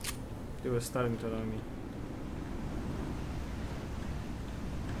 They were starting to annoy me.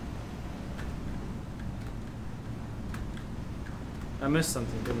 I missed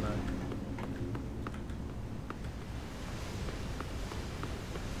something, didn't I?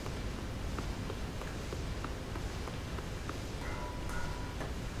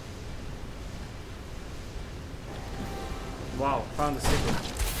 Wow, found a secret.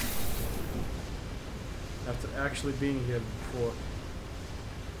 After actually being here before.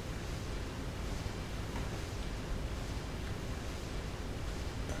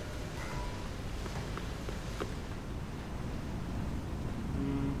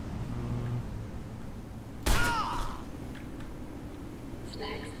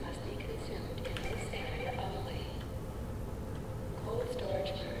 Snacks must be consumed in this area only. Cold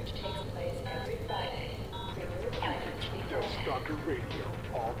storage purge takes place every Friday. Remove items Death beforehand. Stalker radio.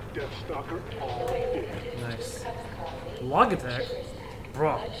 All Death Stalker, all Employee dead. limit is Nice. 2 cups coffee, Log 1 attack? sugar snack.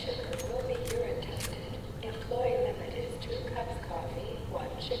 Bro. Blood sugar will be urine tested. Employee limit is 2 cups coffee, 1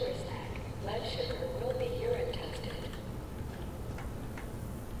 sugar snack. Blood sugar will be urine tested.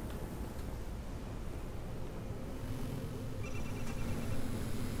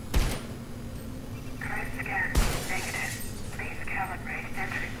 Current scan negative. Please calibrate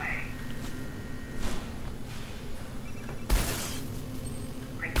entryway.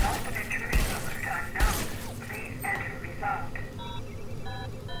 Result of intrusion alert unknown. Please enter result.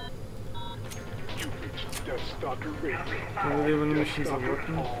 Death Stalker radio. Can you believe when the Death machines are Stalker,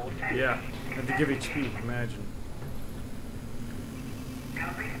 working? all dead. Yeah, and to give HP, imagine. No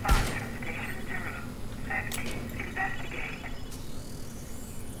response from Station 0. Safety. Investigate.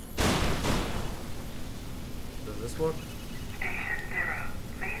 Does this work? Station 0.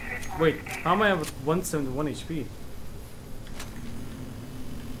 Please report Wait, status. how am I at 171 HP?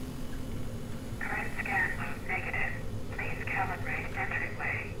 Current scan mode negative. Please calibrate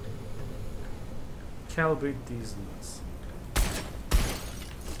entryway. Calibrate these nuts.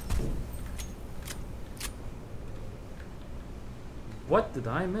 What did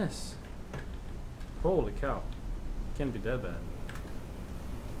I miss? Holy cow. Can't be that bad.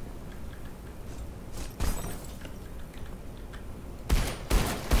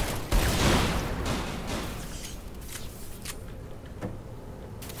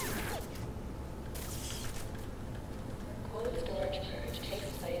 Cold storage purge takes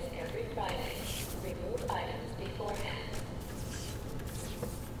place every Friday. Remove items beforehand.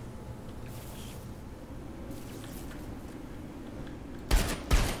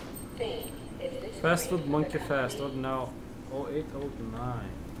 Thing, is this Fast free food for monkey the fast. company? What now? 0809.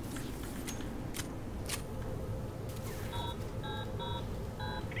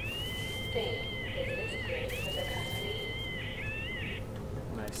 sustained. Is this great for the company?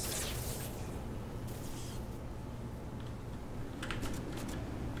 Nice.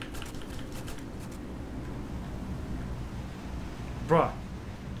 Bruh.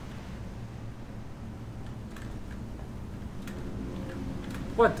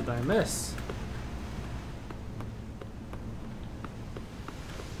 What did I miss?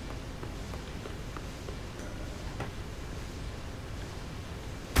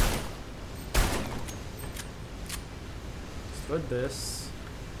 With this.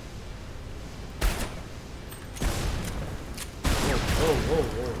 Whoa, whoa,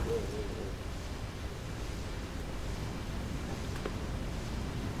 whoa, whoa,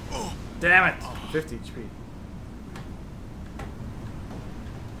 whoa, whoa. Damn it! 50 HP.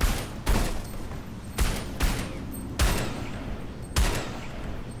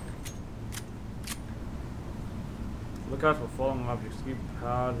 Look out for falling objects. Keep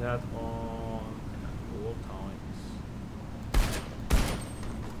hard hat on all times.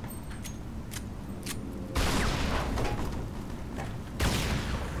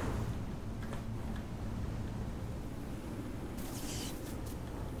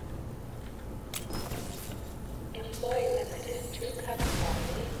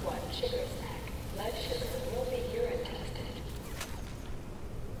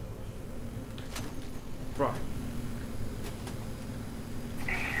 Bruh.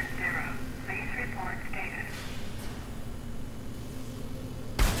 Station 0, please report status.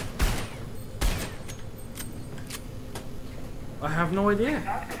 I have no idea.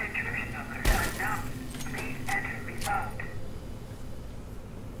 Result of intrusion alert unknown. Please enter result.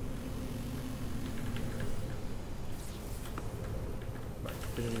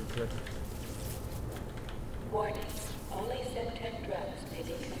 Warning. Only SiN drugs may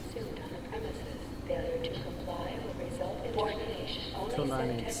be consumed on the premises. Failure to comply will result in termination. Only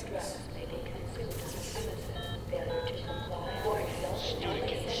SiN drugs may be consumed on the premises. Failure to comply will result in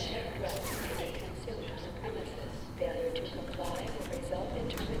only SiN drugs may be consumed on the premises. Failure to comply will result in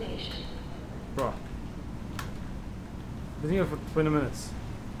termination. Bro. Been here for 20 minutes.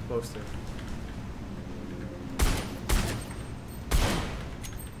 Close to.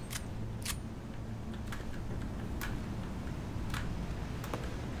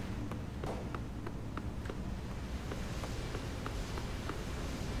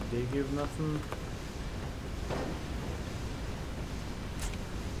 They give nothing.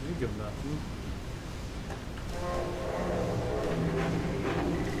 You give nothing.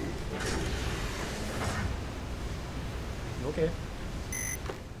 Okay.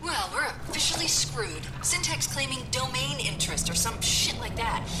 Well, we're officially screwed. Syntax claiming domain interest or some shit like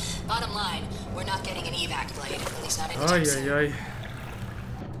that. Bottom line, we're not getting an evac blade. At least not anytime soon. Ay.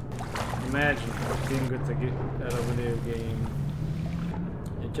 Imagine being good to get at a video game.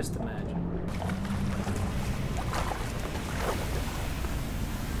 Just imagine.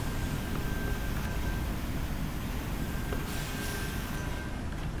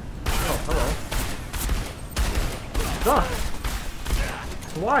 Oh, hello. Duh!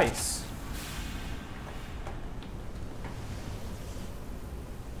 Twice!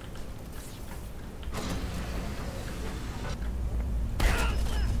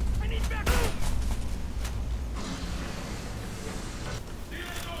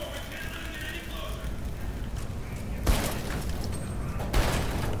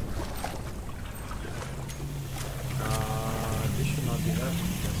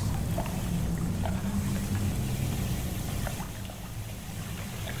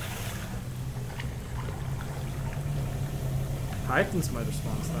 Heightens my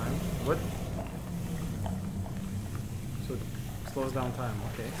response time. What? So it slows down time,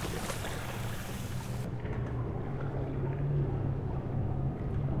 okay.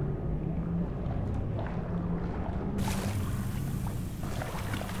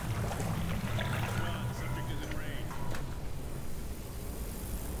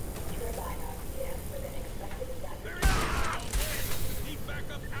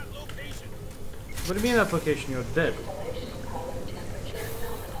 What do you mean application? You're dead.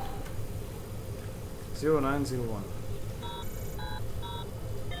 0901.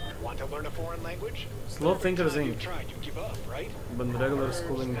 Want to learn a foreign language? Slow thinkers Every time Inc. you've tried, you give up, right? But regular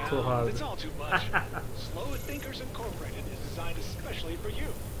schooling too hard. It's all too much. Slow Thinkers Incorporated is designed especially for you.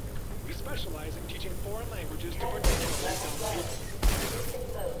 We specialize in teaching foreign languages to particularly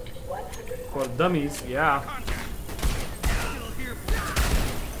dumb people. For dummies, yeah.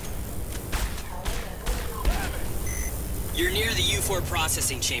 You're near the U4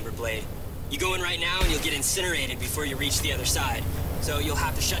 processing chamber, Blade. You go in right now and you'll get incinerated before you reach the other side. So you'll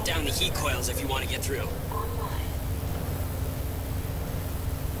have to shut down the heat coils if you want to get through.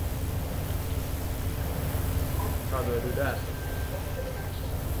 How do I do that?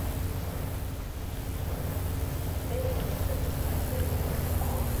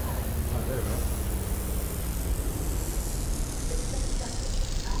 Oh, there we go.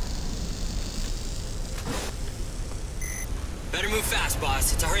 Better move fast,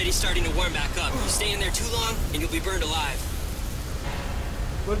 boss. It's already starting to warm back up. You stay in there too long, and you'll be burned alive.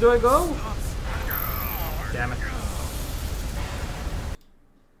 Where do I go? Damn it.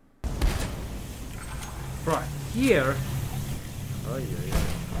 Right, here. Oh, yeah.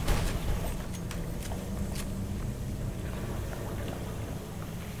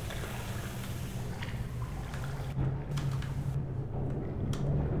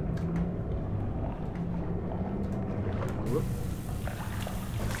 Whoop.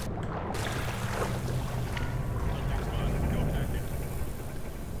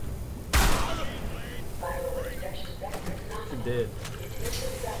 It did.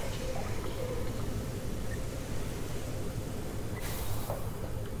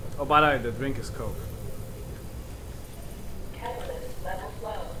 Oh, by the way, the drink is Coke. Catalyst level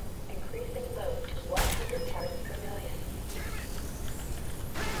low. Increasing load to 100 parts per million.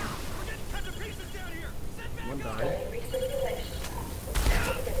 One died.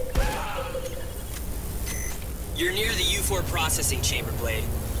 You're near the U4 processing chamber, Blade.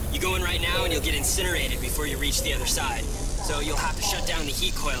 You go in right now and you'll get incinerated before you reach the other side. So you'll have to shut down the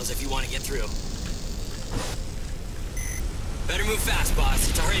heat coils if you want to get through. Better move fast, boss.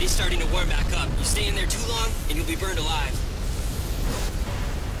 It's already starting to warm back up. You stay in there too long and you'll be burned alive.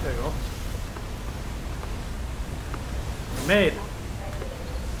 There you go. Made it.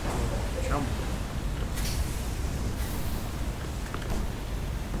 Jump.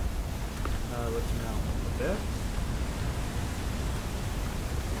 What's now? Up there?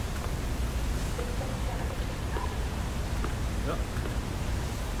 Yep.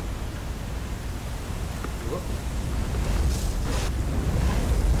 Whoop.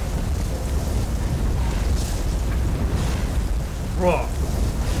 Raw.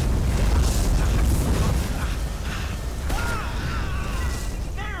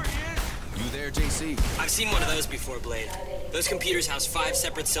 You there, JC? I've seen one of those before, Blade. Those computers house 5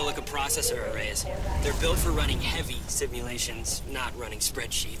 separate silica processor arrays. They're built for running heavy simulations, not running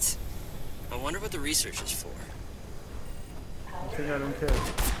spreadsheets. I wonder what the research is for. I think I don't care.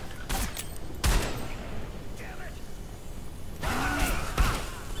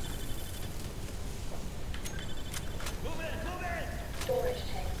 Storage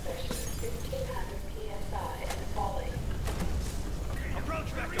tank pressure 1500 psi and falling. Approach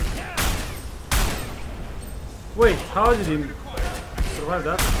vector down! Wait, how did he survive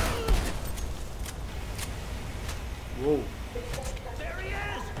that? Whoa. There he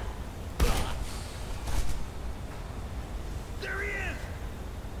is! There he is!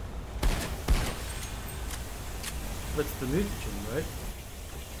 That's the mutagen, right?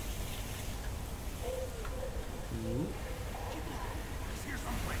 Ooh. Here's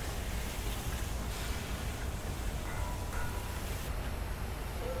someplace.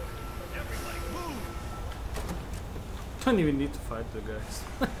 Everybody move! Don't even need to fight the guys.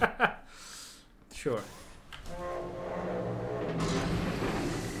 Sure.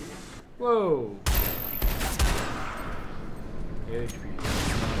 Whoa. 8 HP.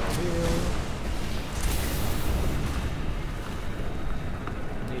 Heal.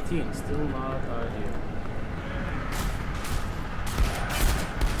 18. Still not heal.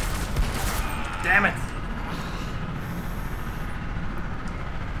 Damn it!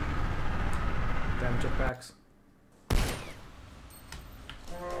 Damn jetpacks.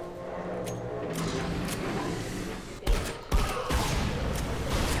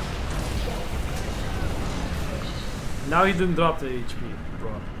 Now he didn't drop the HP,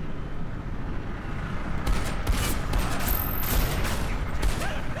 bro.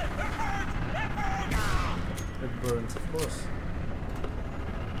 It burns, of course.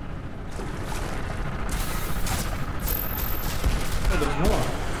 Oh, there's more.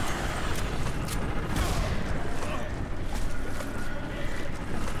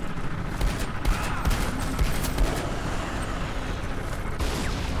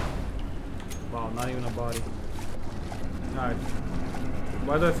 Wow, not even a body. Alright.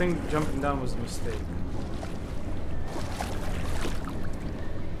 Why do I think jumping down was a mistake?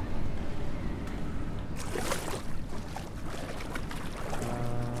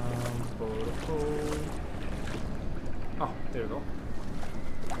 Oh, there we go.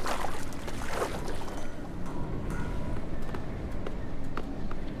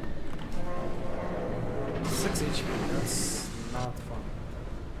 HP, that's not fun.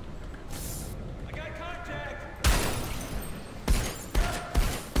 I got contact!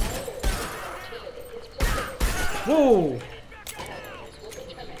 Whoa!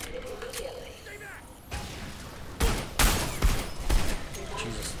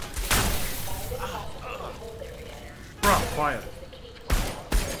 Jesus. Bro, fire.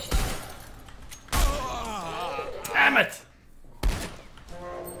 Damn it!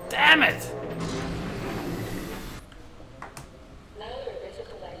 Damn it!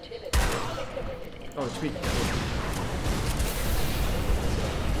 Oh, it's weak.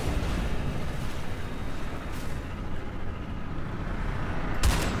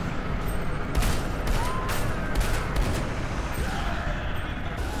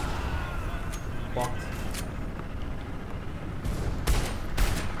 Blocked.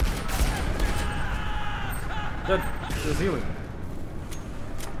 Dead. There's healing.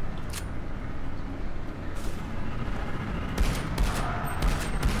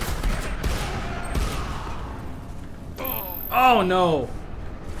 Oh no!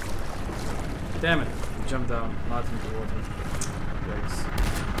 Damn it. Jump down, not into the water. Yikes.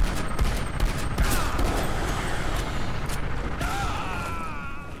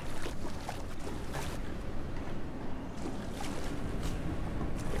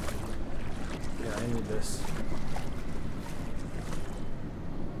 Yeah, I need this.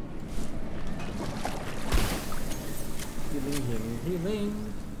 Healing, healing, healing.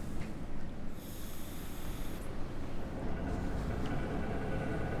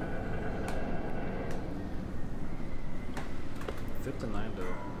 $59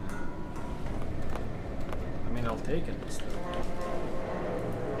 though. I mean, I'll take it still.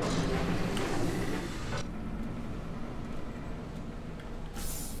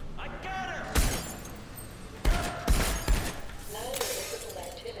 I got her!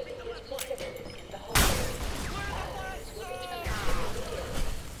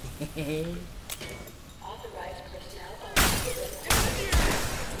 Authorized personnel only.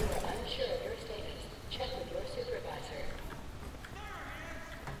 You are unsure of your status. Check with your supervisor.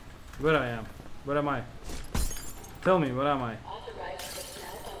 Where I am? Where am I? Tell me, where am I? Authorized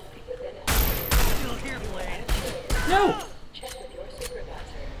personnel only within Still here, Blade. No! Check with your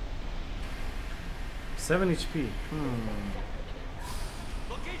supervisor. 7 HP.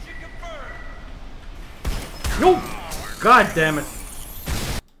 Location confirmed. No! God damn it!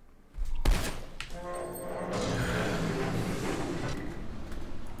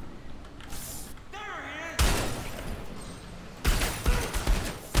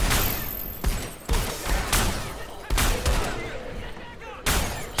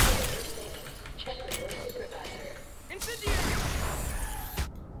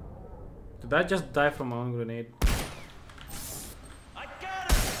 Did I just die from my own grenade? I got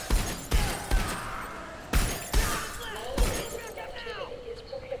her! Is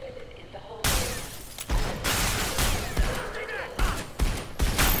prohibited in the home.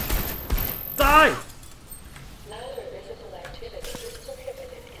 Die! Louder visible activity is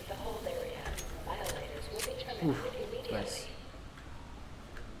prohibited in the home area. Violators will be terminated immediately. Nice.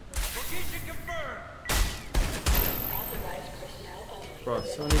 Location confirmed. Authorized personnel only. Bro,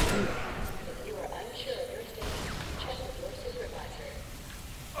 7 HP. You are unsure of your status. Check with your supervisor.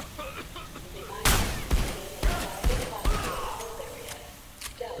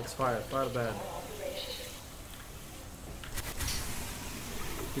 It's fire. Fire bad.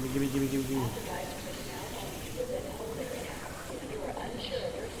 Gimme, gimme, gimme, gimme, gimme.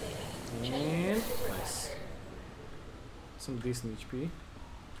 And nice. Some decent HP.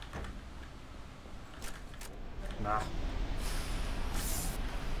 Nah.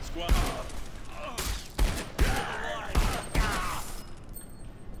 Squad.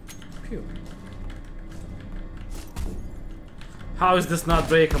 Phew. How is this not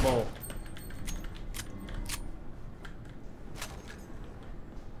breakable?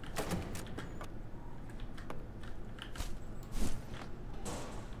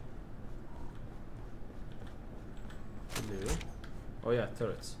 Hello. Oh yeah,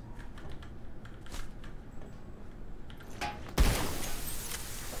 turrets.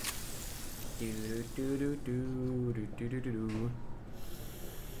 Do do do do do do do do.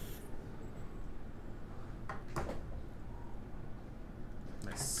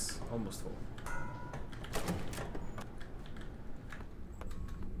 Nice, almost full.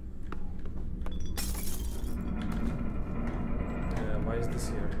 Why is this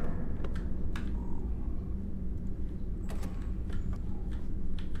here?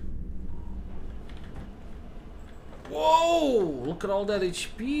 Whoa! Look at all that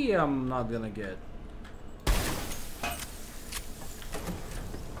HP I'm not gonna get.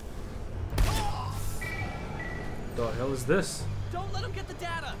 The hell is this? Don't let him get the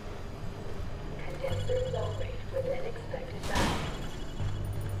data. Condenser flow rate within expected bounds.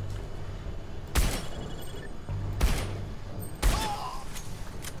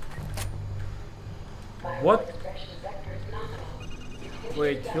 What?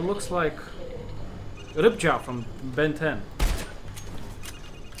 Wait, he looks like Ripjaw from Ben 10.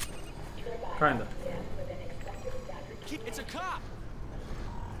 Kinda. It's a cop.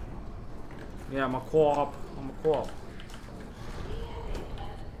 Yeah, I'm a co-op. I'm a co-op.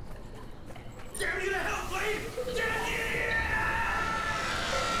 Damn you to hell, Blade! Damn you!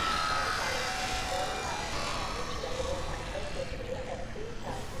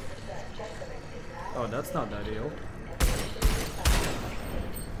 Oh, that's not ideal.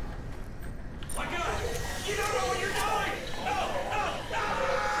 My God! You don't know what you're doing! No! No!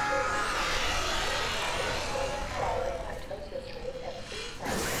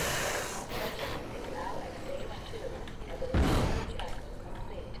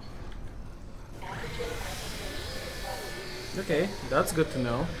 Okay, that's good to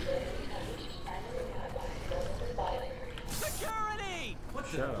know. Security!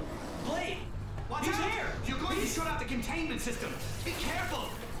 Shut up. Blade! Watch He's here! You're going to shut out the containment system! Be careful!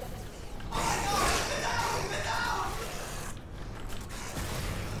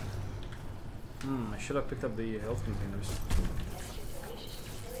 I should have picked up the health containers.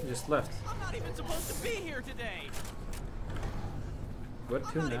 He just left. I'm not even supposed to be here today! Where to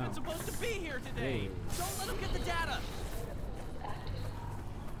I'm not now? even supposed to be here today! Hey. Don't let him get the data!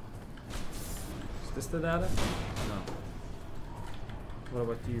 Is this the data? No. What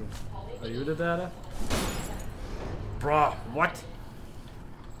about you? Are you the data? Bruh, what?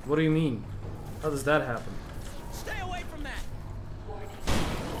 What do you mean? How does that happen? Stay away from that!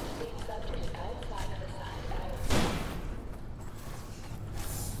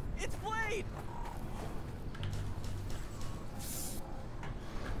 It's Blade!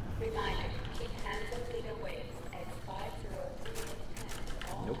 Reminder, keep hands and feet away from X503 at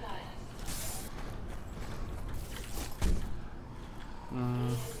all Nope. times.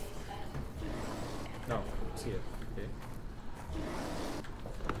 No, it's here. Okay.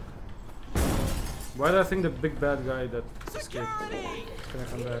 Why do I think the big bad guy that escaped is gonna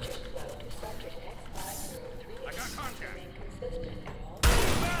come back? I got contact!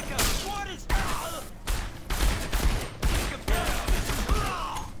 Back up! What is that?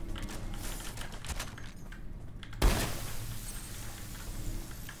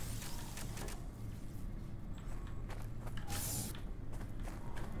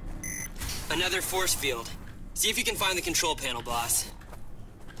 Another force field. See if you can find the control panel, boss.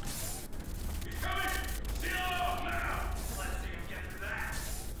 He's coming! Seal it off now! Let's see him get through that!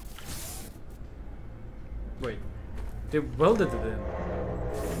 Wait, they welded it in.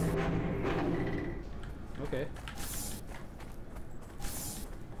 Okay.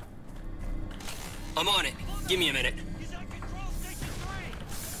 I'm on it. Give me a minute. He's on control station 3!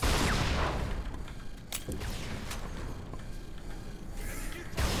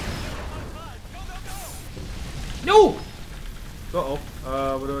 No! Uh-oh.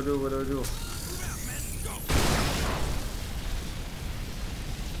 What do I do? What do I do?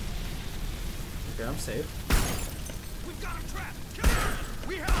 Okay, I'm safe. We've got him trapped! Kill him!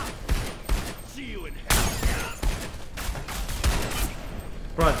 We have! See you in hell!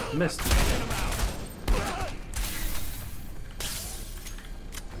 Right, missed.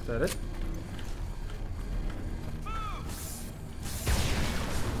 Is that it?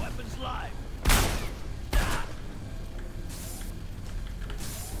 Weapons live!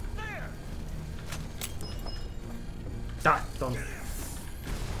 There! Ah, done.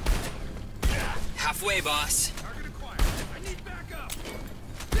 Halfway, boss. Target acquired. I need backup!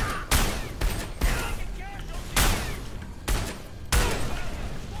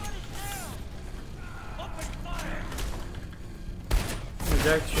 Open fire!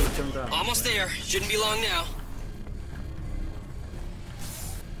 Jack should come down. Almost there. Shouldn't be long now.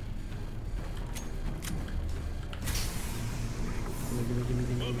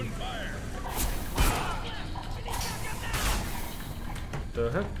 Open fire!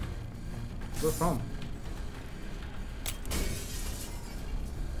 The heck? Where from?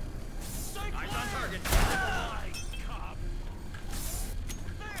 Eyes on target! Cop!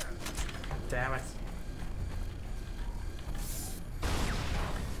 There! Damn it.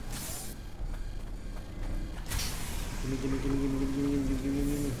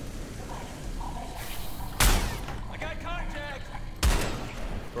 Gimme. I got contact!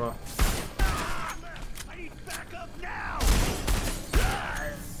 Bro. I need backup now!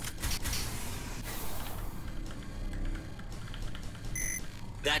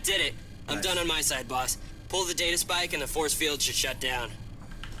 That did it. I'm Nice. done on my side, boss. Pull the data spike and the force field should shut down.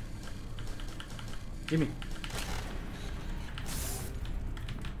 Gimme.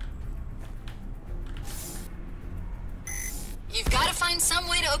 You've got to find some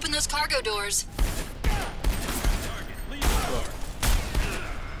way to open those cargo doors.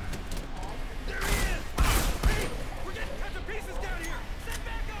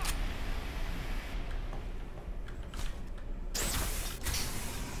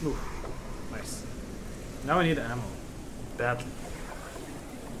 Ooh, nice. Now I need ammo. Badly.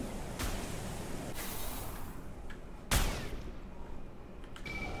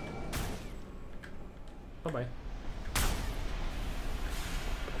 Bye-bye.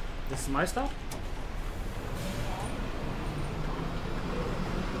 This is my stop?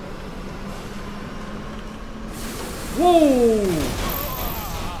 Whoa!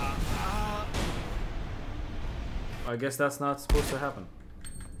 I guess that's not supposed to happen.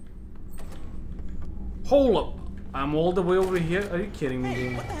 Hold up! I'm all the way over here? Are you kidding me,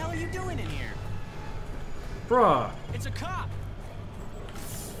 dude? What the hell are you doing in here? Bruh! It's a cop!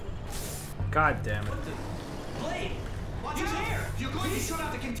 God damn it. Blade! Watch your hair! You're going to shoot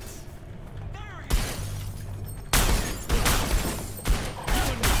out the container!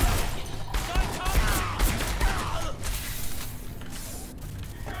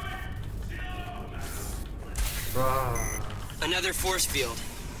 Another force field.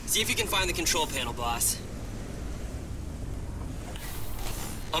 See if you can find the control panel, boss.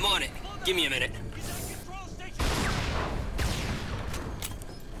 I'm on it. Give me a minute.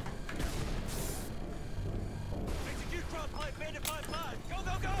 Execute crossfire, bandit 5-5. Go,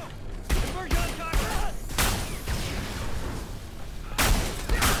 go, go! Convert young cocker!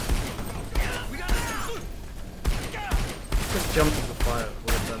 We got it! Just jump to the fire.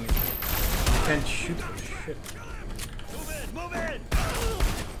 Well done. You can't shoot for shit. Move in!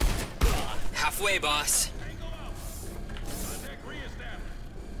 Halfway, boss.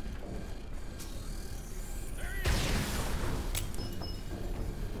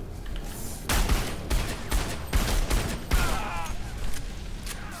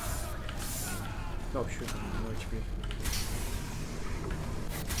 Oh shoot, no HP.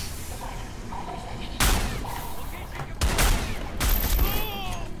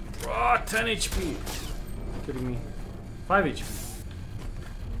 Oh, 10 HP! Kidding me. 5 HP.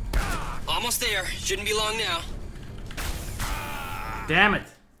 Almost there. Shouldn't be long now. Damn it!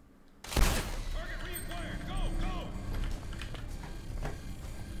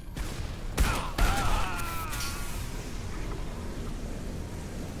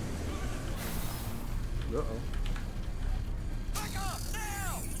 Uh-oh.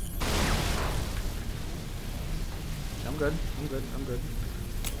 I'm good. I'm good. I'm good.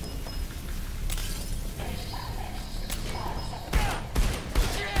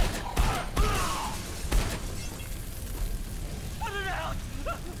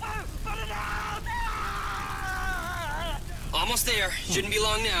 Almost there. Shouldn't be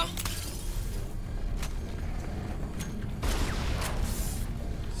long now.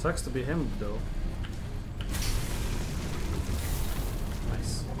 Sucks to be him, though.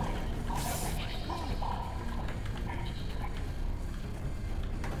 Nice.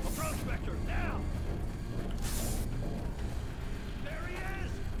 Approach vector, now! There he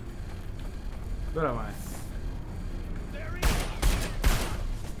is! Where am I? There he is!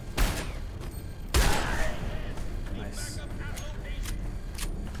 Nice.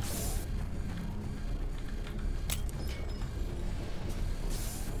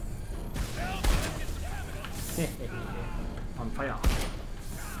 On fire.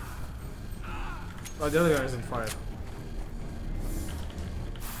 Oh, the other guy's on fire.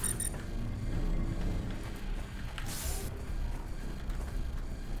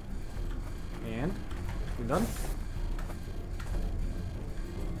 And we done?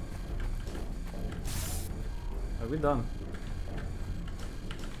 Are we done?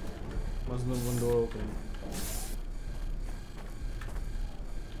 Was no window open?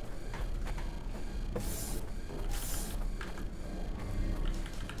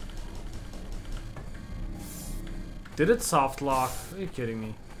 Did it soft lock? Are you kidding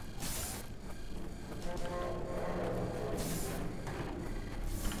me?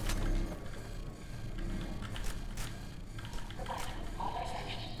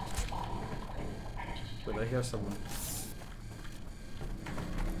 Wait, I hear someone.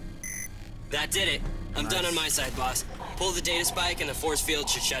 That did it. I'm done on my side, boss. Pull the data spike and the force field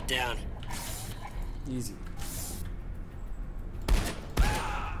should shut down. Easy.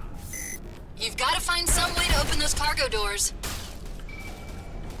 You've got to find some way to open those cargo doors.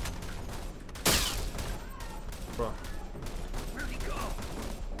 Bro. Where'd he go?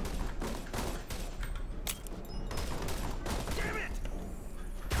 Damn it!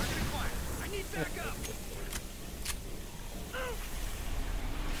 Target acquired. I need backup!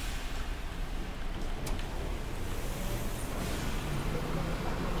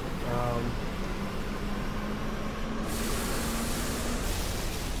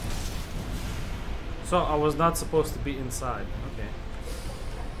 So I was not supposed to be inside. Okay.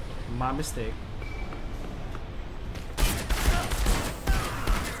 My mistake.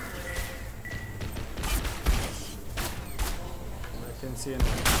 see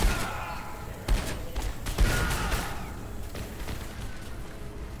anything.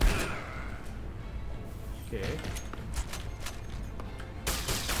 Okay.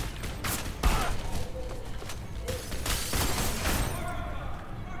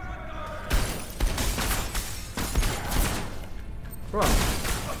 Bro.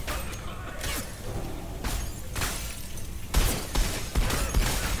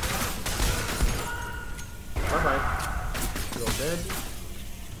 Bye-bye. You're dead.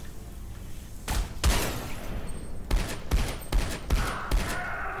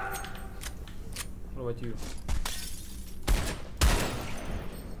 What about you?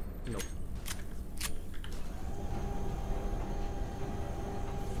 Nope.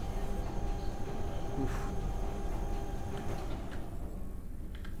 Oof.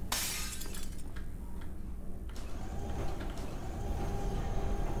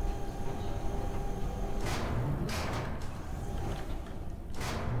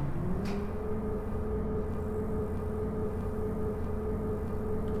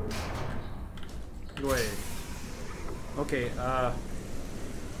 Wait. Okay,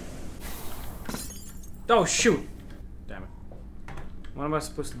 oh shoot! Damn it. What am I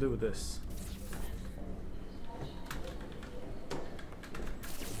supposed to do with this?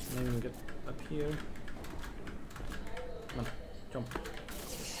 Let me get up here. Come on, jump.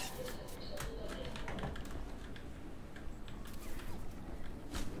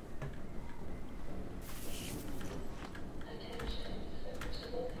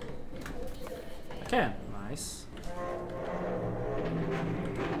 I can. Nice.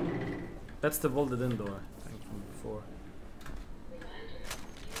 That's the vaulted in door, I think, from before.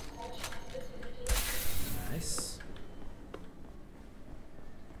 Nice.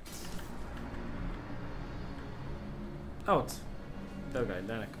 Out. That guy,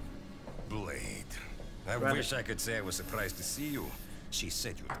 Danik. Blade. I wish I could say I was surprised to see you. She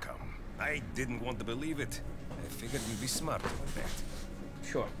said you'd come. I didn't want to believe it. I figured you'd be smarter than that.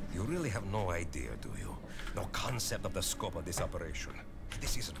 Sure. You really have no idea, do you? No concept of the scope of this operation.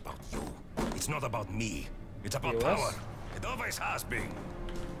 This isn't about you. It's not about me. It's about power. It always has been.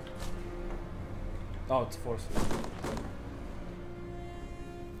 Oh, it's forceful.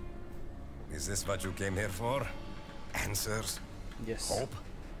 Is this what you came here for? Answers? Yes. Hope?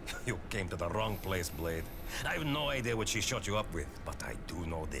 You came to the wrong place, Blade. I have no idea what she shot you up with, but I do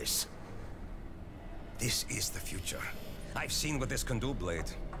know this. This is the future. I've seen what this can do,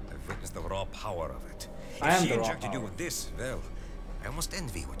 Blade. I've witnessed the raw power of it. If she injected you with this, well, I almost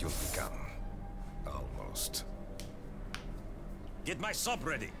envy what you'll become. Almost. Get my sub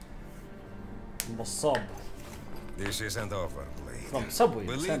ready. The sub. This isn't over, Blade. From Subway.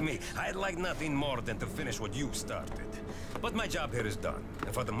 Believe me, I'd like nothing more than to finish what you started. But my job here is done,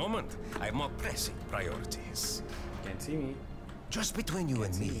 and for the moment, I have more pressing priorities. Can't see me. Just between you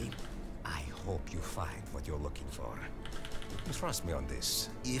and me, I hope you find what you're looking for. Trust me on this.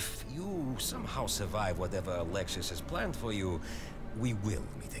 If you somehow survive whatever Alexis has planned for you, we will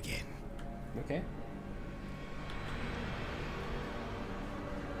meet again. Okay.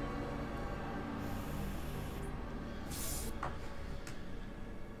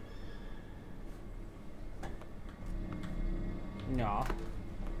 Yeah.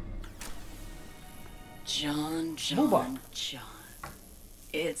 John.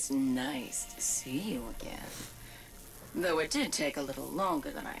 It's nice to see you again. Though it did take a little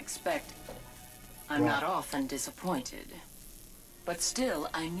longer than I expected. I'm not often disappointed. But still,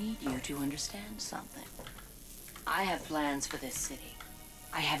 I need you to understand something. I have plans for this city.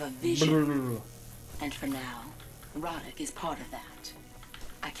 I have a vision. And for now, Roddick is part of that.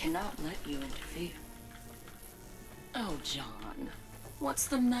 I cannot let you interfere. Oh, John, what's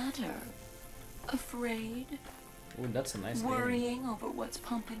the matter? Afraid? Ooh, that's a nice Worrying over what's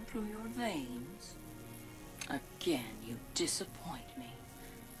pumping through your veins? Again, you disappoint me.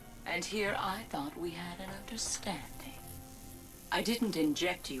 And here I thought we had an understanding. I didn't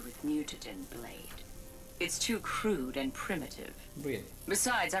inject you with mutagen, Blade. It's too crude and primitive. Really?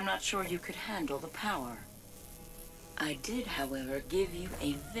 Besides, I'm not sure you could handle the power. I did, however, give you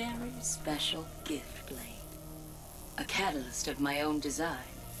a very special gift, Blade. A catalyst of my own design.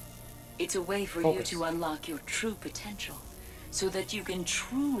 It's a way for you to unlock your true potential, so that you can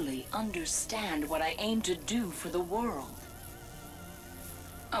truly understand what I aim to do for the world.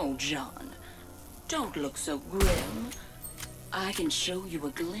 Oh, John, don't look so grim. I can show you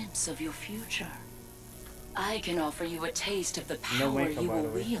a glimpse of your future. I can offer you a taste of the power you will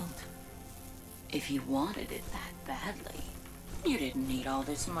wield. If you wanted it that badly, you didn't need all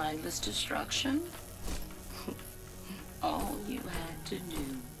this mindless destruction. All you had to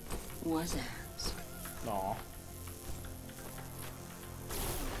do was ask. Aw.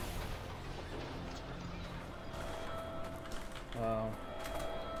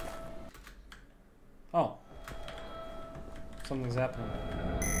 Oh. Something's happening.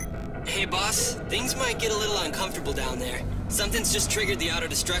 Hey, boss. Things might get a little uncomfortable down there. Something's just triggered the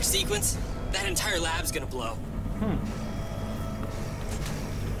auto-destruct sequence. That entire lab's gonna blow.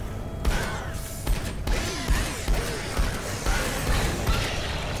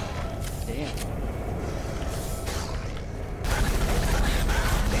 Damn.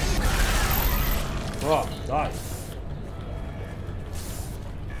 Oh, die.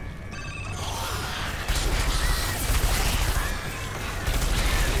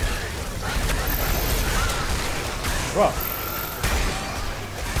 Bro.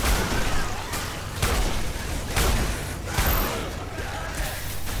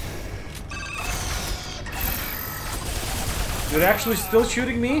 You're actually still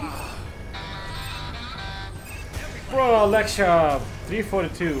shooting me? Bro, lecture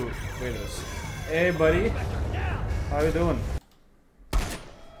 342. Wait a minute. Hey, buddy. How you doing?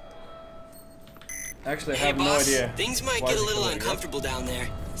 Actually, I have no idea. Things might get a little uncomfortable down there.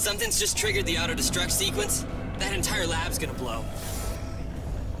 Something's just triggered the auto-destruct sequence. That entire lab's gonna blow.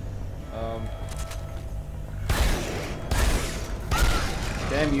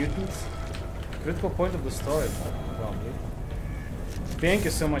 Damn mutants. Critical point of the story, probably. Thank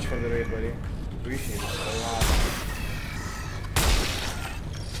you so much for the raid, buddy. Appreciate it a lot.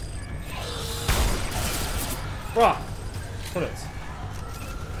 Bruh! Turrets.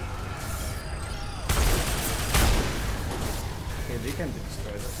 Okay, they can be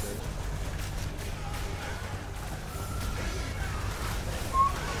destroyed, that's good.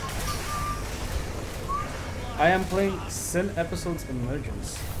 I am playing SiN episodes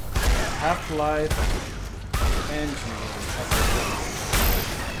Emergence. Half-Life engine.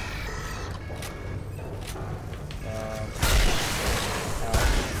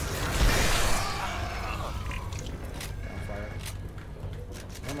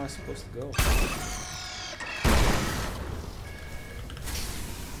 Where am I supposed to go?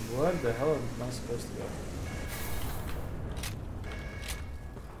 Where the hell am I supposed to go?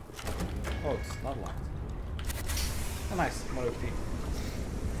 Oh, it's not locked. Oh, nice. More OP.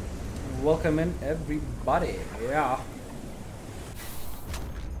 Welcome in, everybody. Yeah.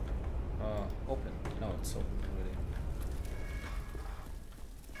 Open. No, it's open already.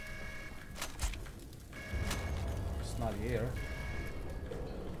 It's not here.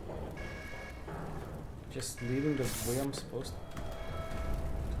 Just leaving the way I'm supposed to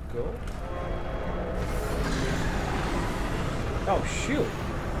go. Oh shoot!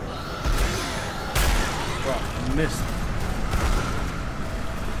 Bro, missed.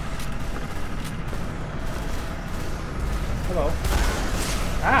 Hello.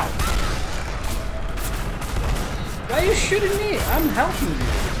 Ow! Why are you shooting me? I'm helping you.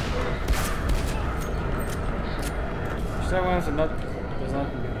 Star Wars are not does not.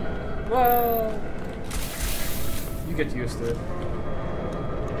 Well, you get used to it.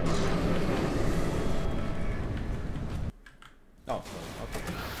 Oh, okay.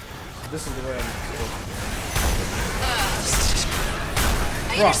 So this is the way I'm supposed to go.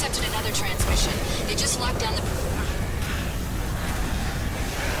 I intercepted another transmission. They just locked down the...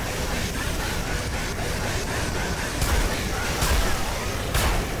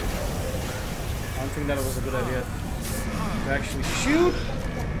 I don't think that was a good idea to actually shoot.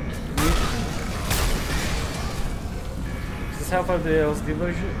 Is this Half-Life the LSD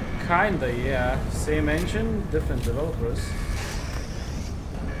version? Kinda, yeah. Same engine, different developers.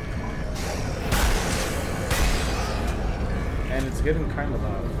 And it's getting kinda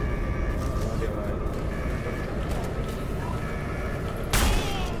loud. No idea why.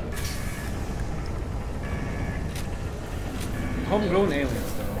 Homegrown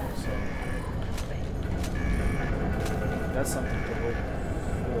aliens though, so that's something to hope for.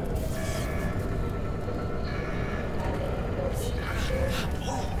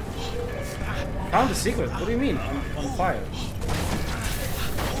 Found the secret. What do you mean? I'm on fire.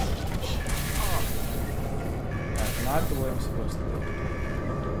 Not the way I'm supposed to go.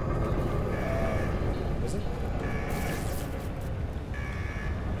 Is it?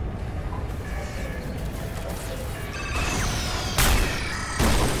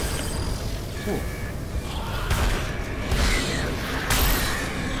 Cool.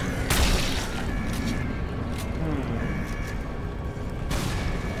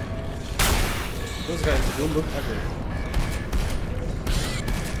 Those guys do look ugly.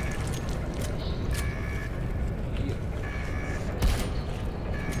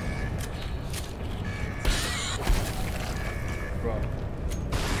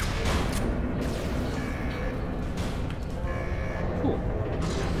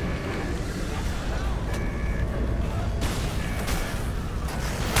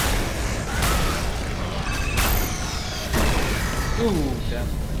 Ooh, damn.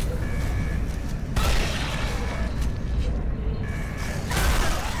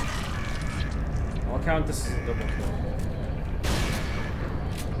 I'll count this as a double kill.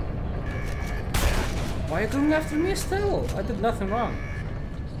 Why are you going after me still? I did nothing wrong.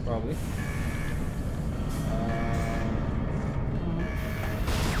 Probably.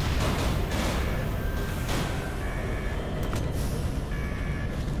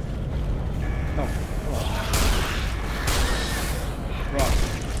 No. Come on. Wrong.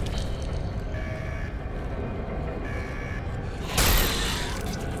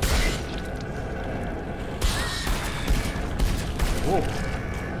 Whoa.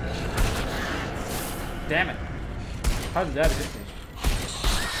 Damn it. How did that hit me?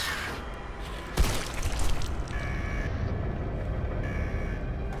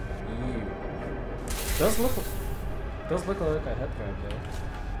 Ew. Does look like a head crab though.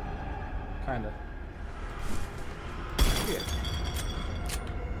 Kinda. Yeah.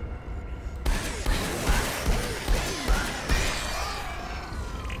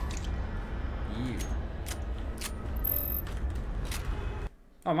 Ew.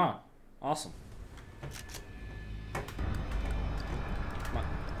 Oh man. Awesome. Come on.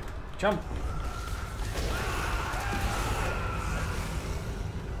 Jump.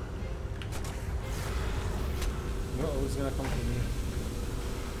 No, it's gonna come to me.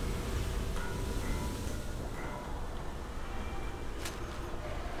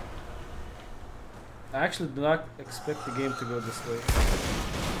 I actually do not expect the game to go this way.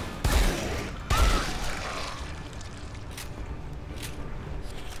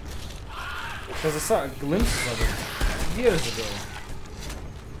 Because I saw a glimpse of it years ago.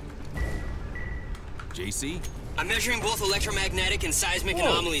 JC? I'm measuring both electromagnetic and seismic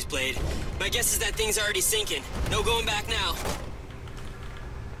anomalies, Blade. My guess is that thing's already sinking. No going back now.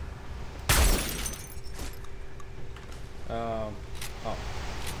 Oh.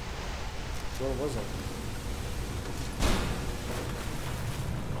 Where was it?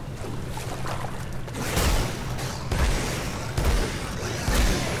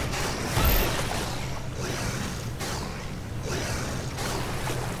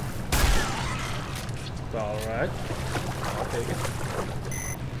 Alright. I'll take it.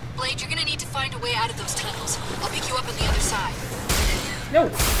 Blade, you're gonna need to find a way out of those tunnels. I'll pick you up on the other side. No!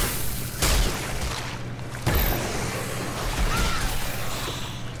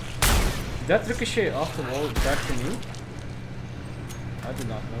 Did that ricochet off the wall back to me? I did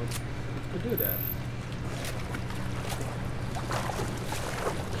not know it could do that.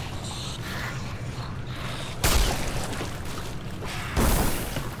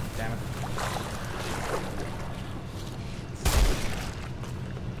 Damn it.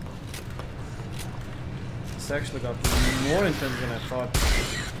 This actually got more intense than I thought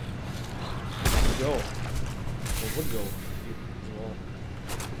it would go. Or would go. Well,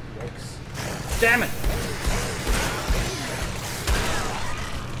 yikes. Damn it!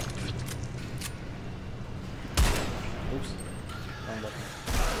 Oops. Unlucky.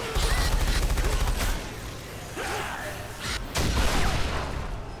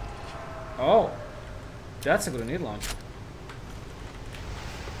 Oh! That's a grenade launcher.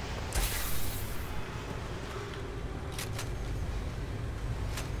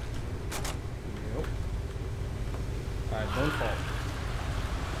 Alright, don't fall.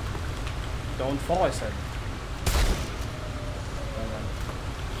 Don't fall, I said. Don't run.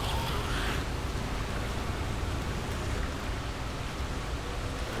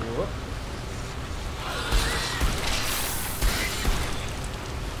 Whoop.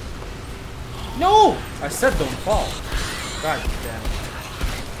 No! I said don't fall. God damn it.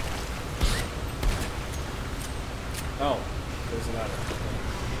 Oh, there's a ladder.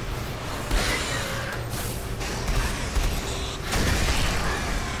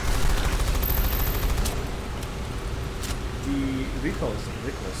 The recoil is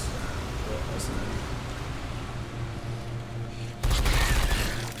ridiculous.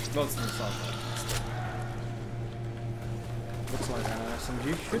 Well, it's not. Looks like an SMG.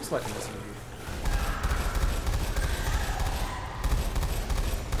 Shoots like an SMG.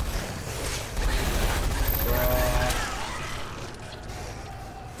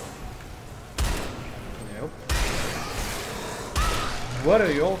 Nope. Where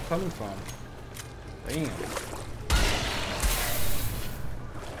are you all coming from? Damn.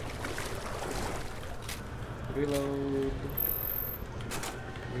 Reload.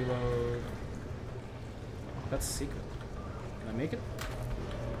 Reload. That's a secret. Can I make it?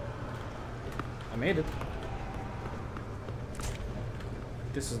 I made it.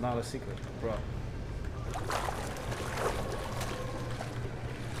 This is not a secret, bro.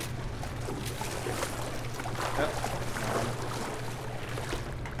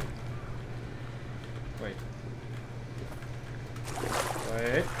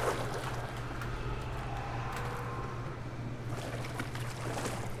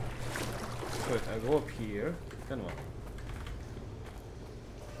 So wait, I go up here, then what?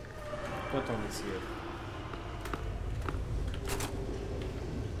 What one is here?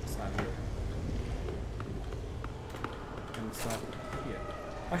 It's not here. And it's not here.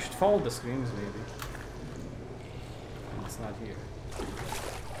 I should follow the screens maybe. And it's not here.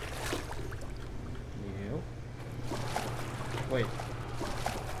 No. Wait.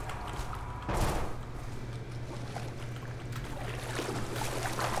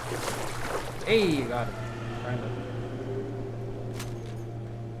 Hey, got it. Kind of.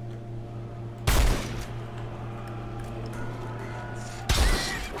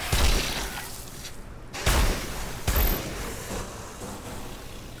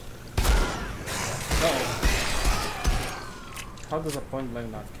 How does a point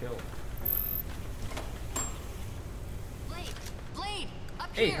blank not kill? Blade, up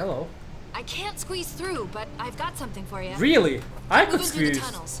hey, here. hello. I can't squeeze through, but I've got something for you. Really? I could Moving squeeze through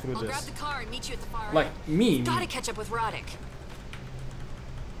the tunnels. through I'll this. grab the car and meet you at the far Like end. me. You've gotta catch up with Roddick.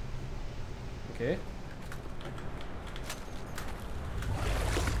 Okay.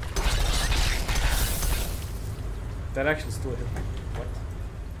 That actually still hit me. What?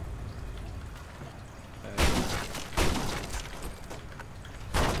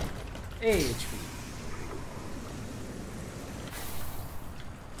 HP.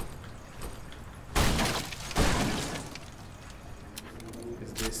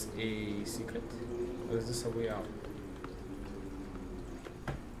 Is this a secret? Or is this a way out?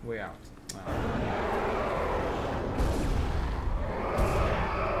 Way out.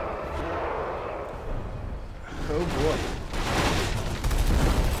 Oh boy.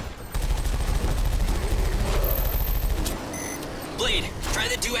 Blade, try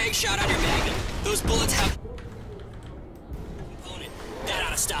the do-ag shot on your magnum. Those bullets have... Own it. That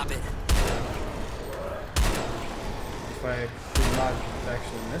ought to stop it. If I did not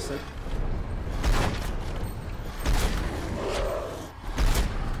actually miss it.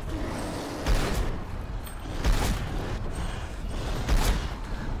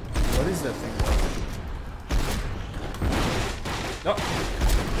 What is that thing? No.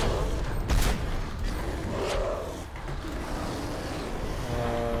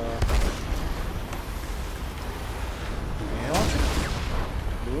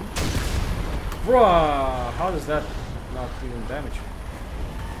 Bruh, how does that not even damage me?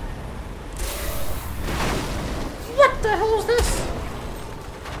 What the hell is this?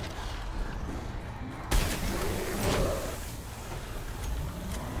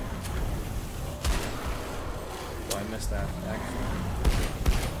 Oh, I missed that, actually.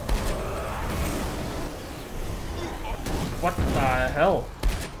 What the hell?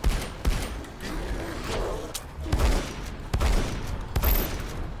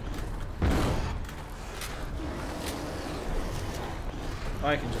 Oh,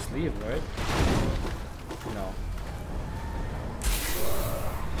 I can just leave, right? No.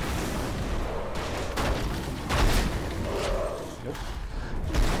 Nope.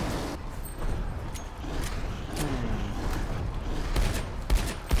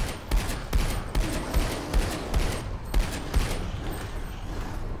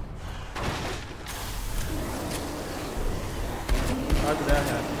 How did that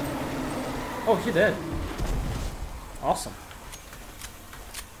happen? Oh, he did. Awesome.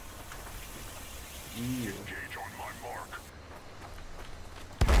 Engage on my mark.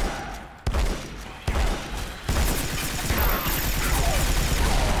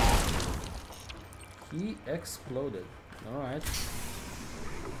 He exploded. Alright.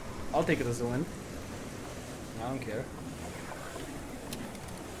 I'll take it as a win. I don't care.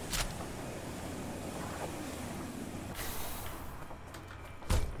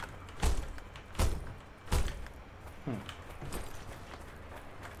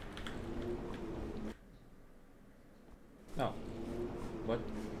 No. What?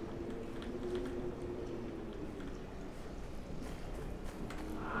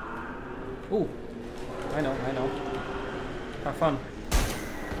 Ooh. I know. Have fun.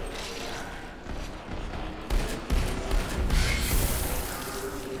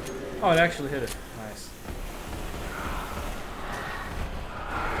 Oh, it actually hit it. Nice.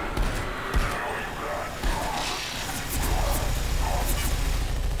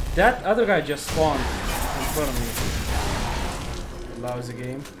 That other guy just spawned in front of me. Lousy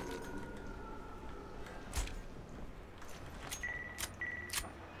game.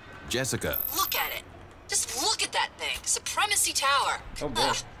 Jessica. Look at it. Just look at that thing. Supremacy Tower. Oh boy.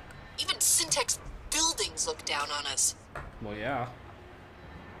 Ugh. Even Syntech's buildings look down on us. Well, yeah.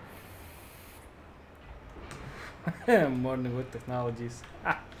 Modern with technologies.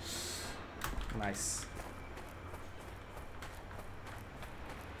 Nice.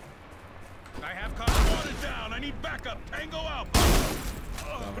 I half car wanted down. I need backup. Tango out.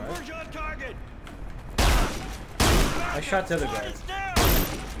 Conversion on target. I shot the other guy.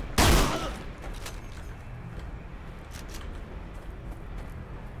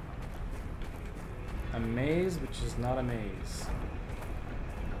 A maze, which is not a maze.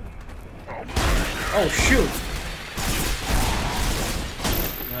 Oh shoot!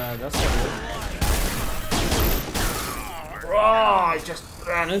 That's not good. Oh, I just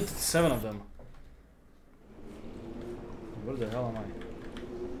ran into 7 of them. Where the hell am I?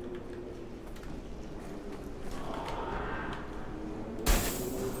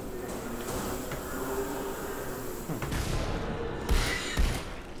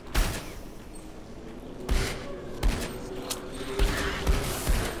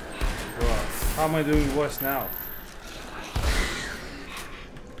 How am I doing worse now?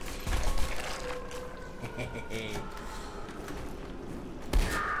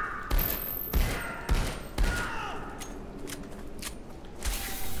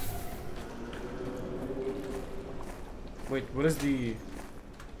 Wait, what is the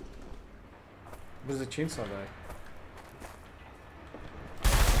chainsaw guy?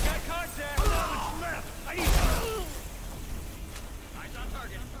 Got contact. Left. I need help. Eyes on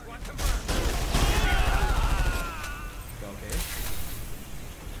target. Squad confirmed. Okay.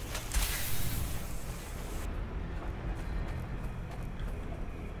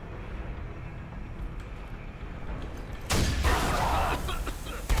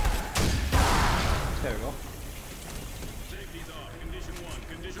 There we go. Safety's off. Condition 1.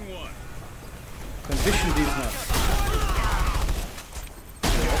 Condition 1. Condition these nuts.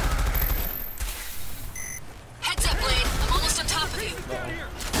 Heads up, Blade. I'm almost on top of you.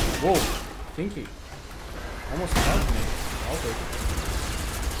 Whoa, Kinky. Almost helped me. I'll take it.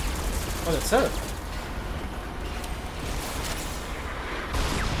 Oh, that's it.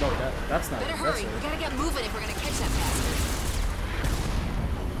 No, that's not. Better That's hurry. it. We gotta get moving if we're gonna catch that bastard.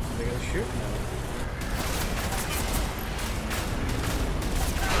 They gotta shoot now.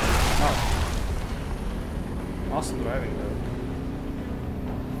 Oh. Awesome driving though.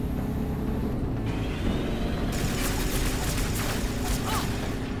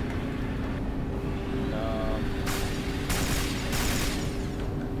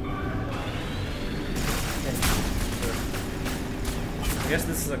 I guess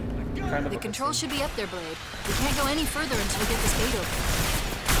this is a kind of The a control should be up there, Blade. We can't go any further until we get this gate open.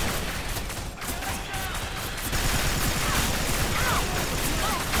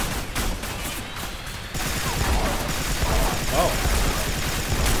 Oh.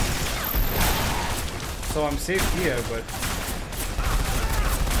 So I'm safe here, but...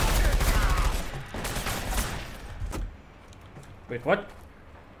 Wait, what?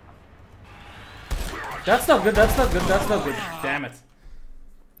 That's not good, that's not good, that's not good. Damn it.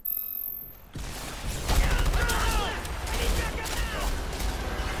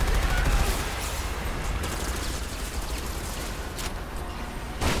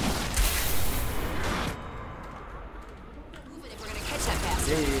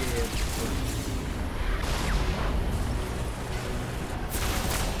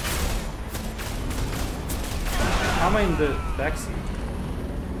 How am I in the backseat?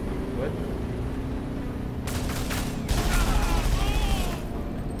 What?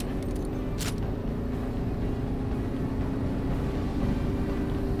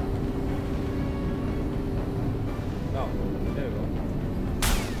 Oh, there we go.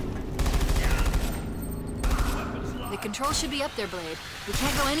 The control should be up there, Blade. We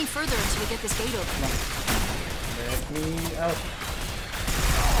can't go any further until we get this gate open. Let me out.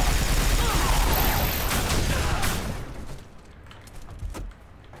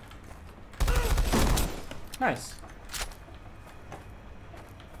 Nice.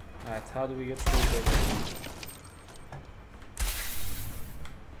 Alright, how do we get through this?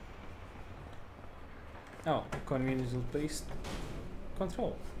 Oh, conveniently placed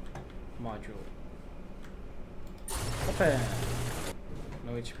control module. Open.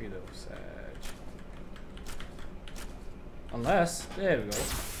 No HP though, Sag. Unless, there we go.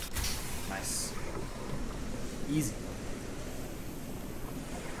 Nice. Easy.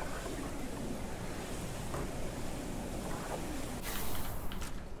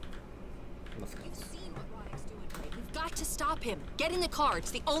 You've seen what Roddick's doing, Blade. We've got to stop him. Get in the car.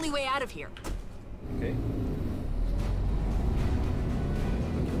 It's the only way out of here. Okay.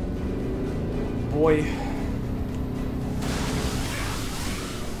 Boy.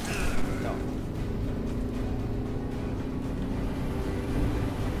 No.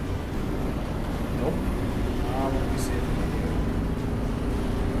 Nope. Let me see it.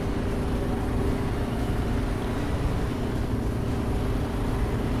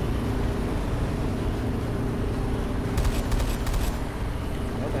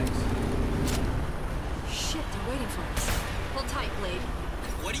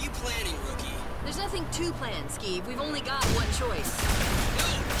 Skeeve. We've only got one choice. No,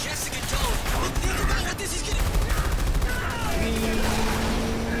 Jessica, don't. Think about what this is gonna...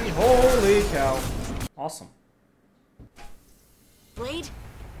 Holy cow. Awesome. Blade?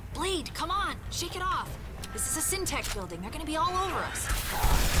 Blade, come on! Shake it off! This is a Syntech building. They're gonna be all over us. We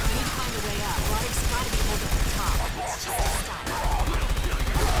need to find a way up. Roddick's gotta be holding at the top. It's just a style.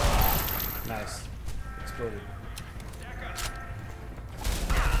 Nice. Exploded.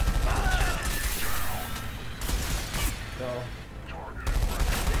 Go.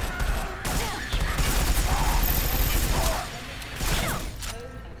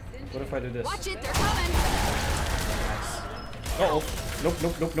 What if I do this? Watch it, they're coming! Nice. Uh-oh. Nope,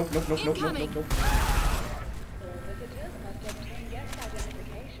 nope, nope, nope, nope, nope, nope, nope, nope, nope.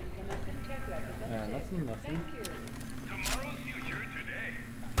 Nothing, nothing. Tomorrow's future today.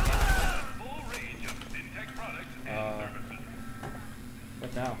 Full range of SiNTech products and services.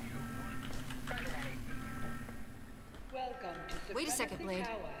 What now? Wait a second, Blade.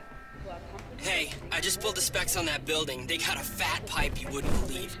 Hey, I just pulled the specs on that building. They got a fat pipe you wouldn't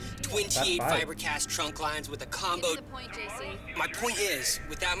believe. 28 fibercast trunk lines with a combo... Get to the point, JC. My point is,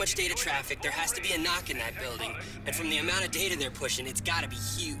 with that much data traffic, there has to be a knock in that building. And from the amount of data they're pushing, it's gotta be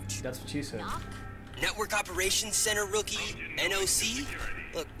huge. That's what she said. Knock? Network Operations Center rookie, NOC?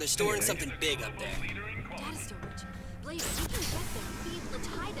 Look, they're storing something big up there. Data storage. Blade, if you can get there, we'll be able to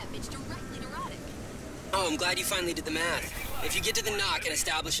tie that bitch directly to Roddick. Oh, I'm glad you finally did the math. If you get to the knock and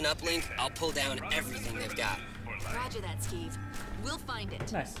establish an uplink, I'll pull down everything they've got. Roger that, Skeeve. We'll find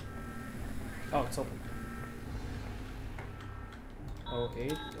it. Nice. Oh, it's open.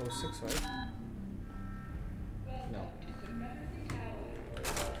 08, 06, right? No.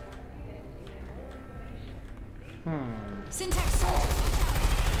 Syntech soldier.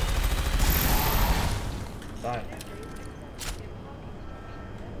 Die.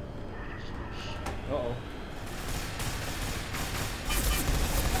 Uh-oh.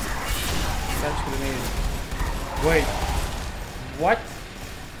 Catch grenade. Wait. What?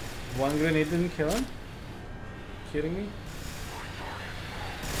 One grenade didn't kill him? Kidding me?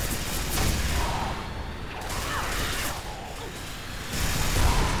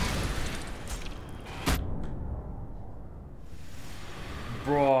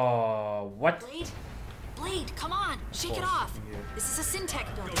 Bro, what? Blade? Blade, come on! Shake it off! Yeah. This is a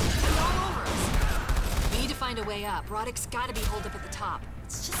Syntech building. It's gonna be all over us. We need to find a way up. Roddick's gotta be holed up at the top.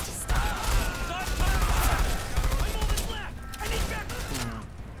 It's just a style.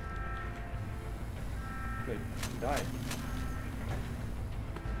 Wait, he died.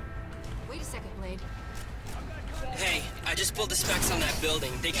 Wait a second, Blade. Hey, I just pulled the specs on that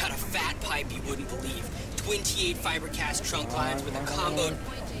building. They got a fat pipe you wouldn't believe. 28 fibercast trunk lines with a combo...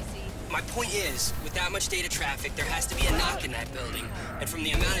 Point, JC. My point is, with that much data traffic, there has to be a knock in that building. And from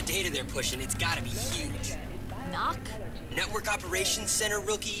the amount of data they're pushing, it's gotta be huge. Knock? Network Operations Center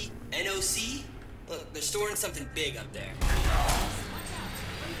rookie, NOC? Look, they're storing something big up there.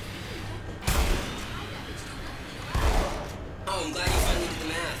 Oh, I'm glad you finally did the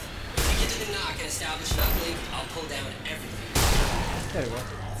math. If you get to the knock and establish an uplink, I'll pull down everything. There we go.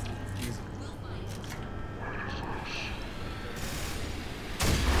 Easy.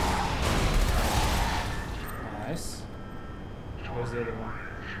 Nice. Where's the other one?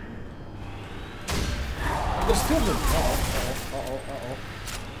 Oh, there's two of them! Uh-oh, uh-oh, uh-oh, uh-oh.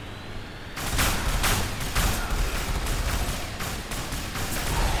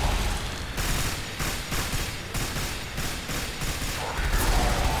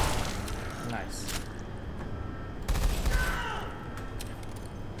 Nice.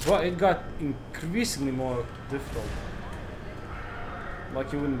 Well, it got increasingly more difficult.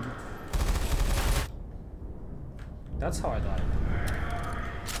 Like you wouldn't... That's how I died.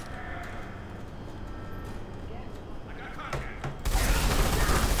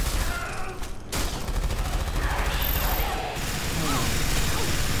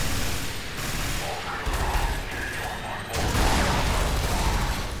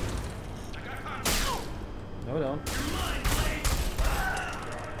 No, don't.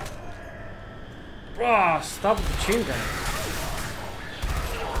 Bro, stop with the chain gun.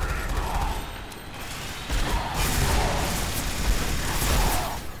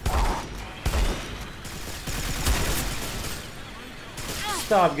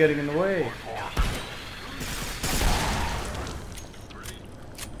 Stop getting in the way.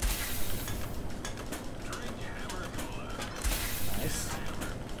 Nice.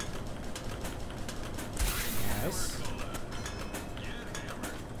 Nice.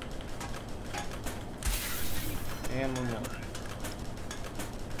 And one more.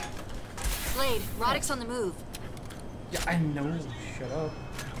 Blade, Roddick's on the move. Yeah, I know. Shut up.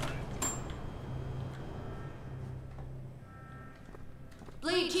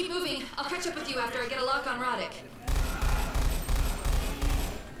 Blade, keep moving. I'll catch up with you after I get a lock on Roddick.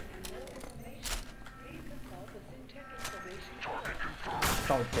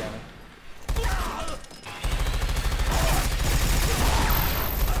 Oh, damn it.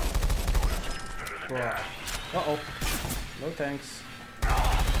 Uh-oh. No thanks.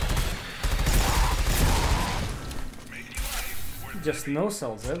 He just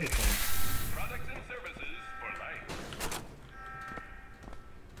no-sells everything. Products and services for life.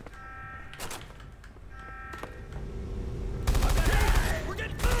 We're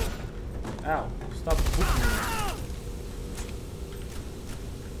getting through! Ow. Stop pushing me.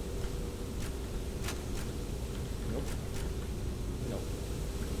 Nope. Nope.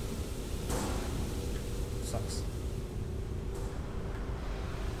 Sucks.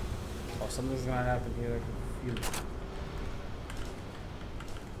 Oh, something's gonna happen here. I can feel it.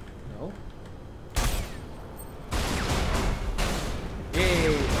 No?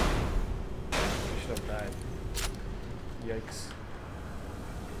 Yay! I should have died. Yikes.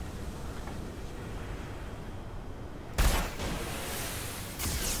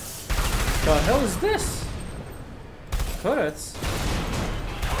 The hell is this? Turrets?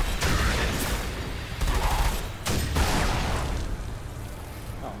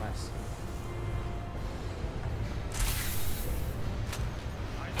 Oh, nice.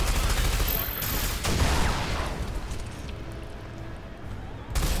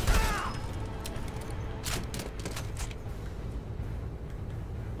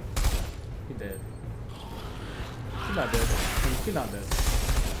 He dead. He's not dead. He's not dead.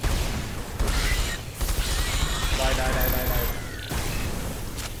 Die, die, die, die, die.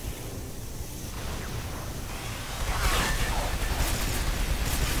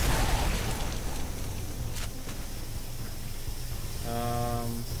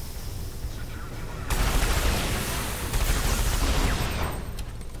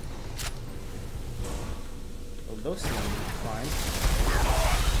 Well, those seem fine.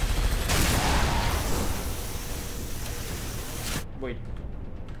 Wait.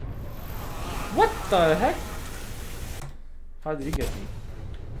 What the heck? How did he get me?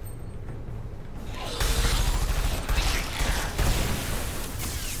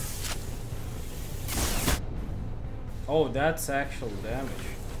 Oh, that's actual damage.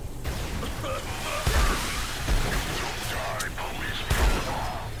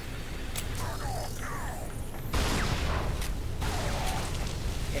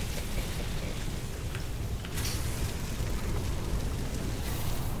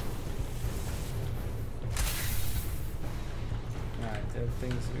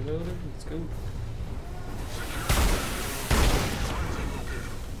 Everything's reloaded. Let's go.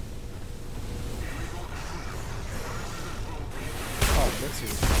 Oh, let's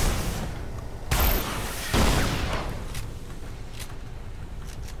see.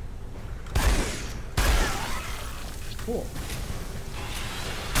 Cool.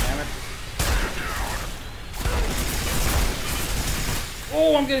 Damn it.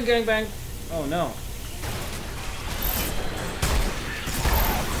 Oh, I'm getting gangbanged. Oh no.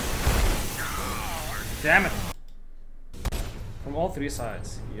 Damn it! From all three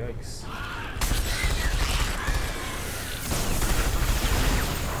sides. Yikes.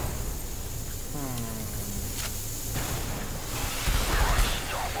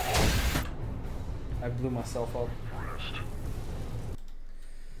 I blew myself up.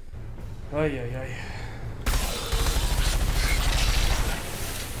 Ay, ay, ay.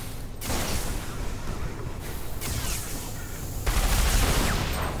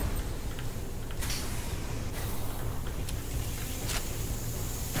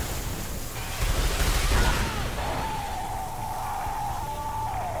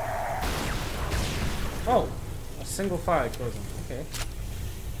 Oh, a single fire kills him. Okay.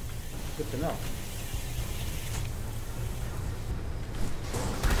 Good to know.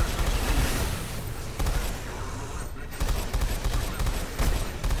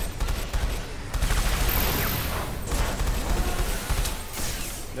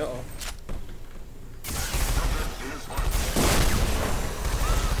 Uh-oh.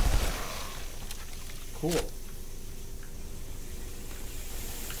 Cool.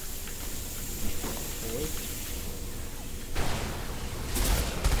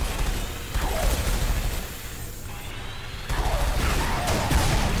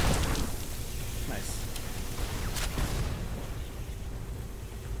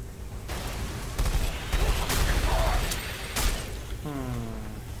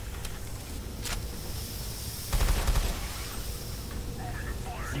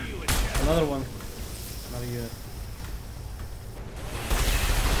 Another one. Another unit.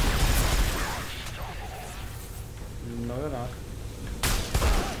 No, you're not.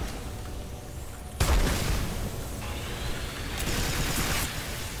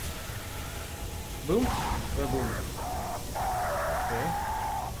 Boom. Boom. Okay.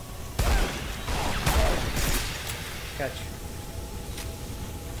 Catch.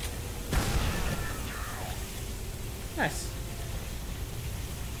 Nice.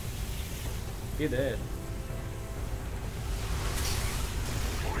 He did.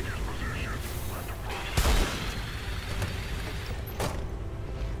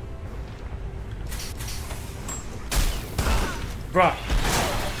 Bruh.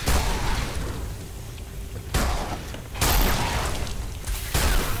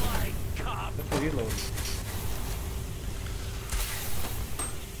 Let me reload.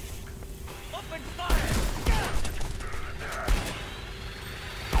 Open fire!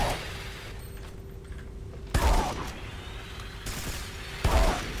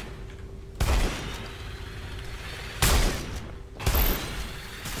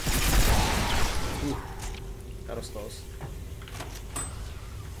 Ooh, that was close.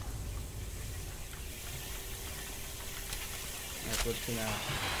 That's what you now.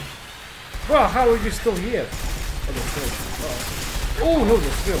 Bro, how are you still here? Oh, they're still. Oh no,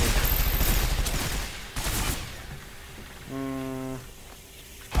 they're still.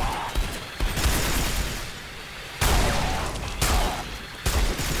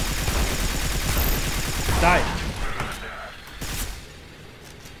 Die.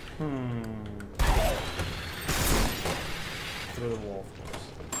 Through the wall, of course.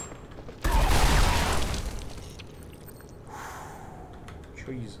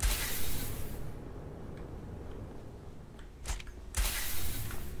 Jesus.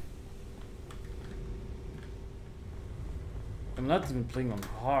 I'm not even playing on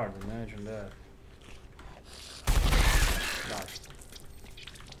hard, imagine that. Die.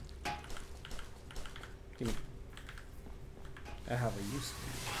 Give me. I have a use.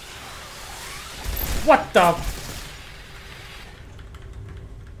 What the?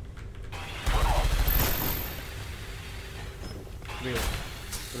 Really?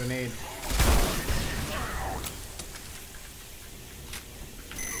 Grenade.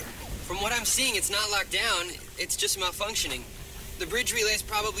 From what I'm seeing, it's not locked down. It's just malfunctioning. The bridge relay is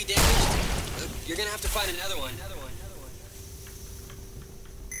probably damaged. You're gonna have to find another one.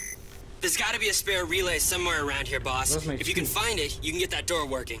 There's gotta be a spare relay somewhere around here, boss. If you can find it, you can get that door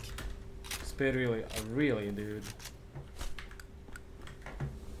working. Spare relay? Really, dude?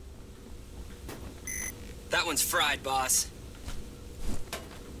 That one's fried, boss.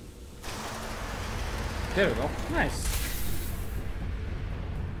 There we go. Nice.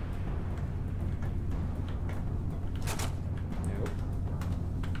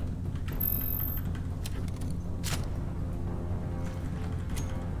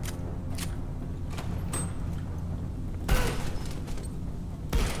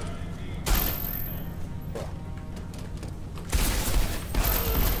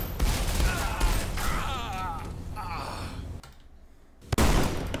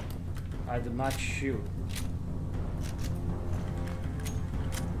 I did not shoot.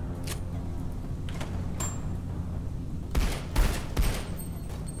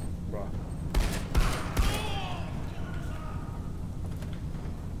 Bro.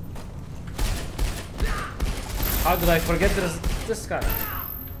 How did I forget this guy?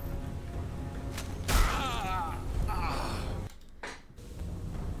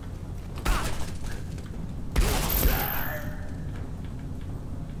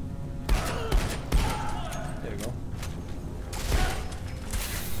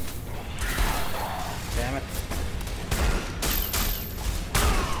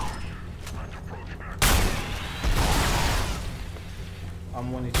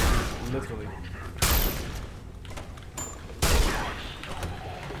 I'm 1 HP, literally.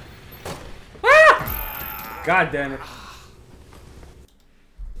 Ah! God damn it.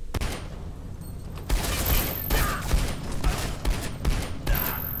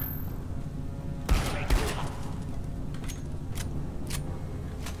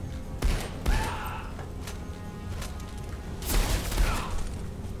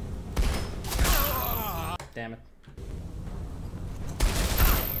 Damn it.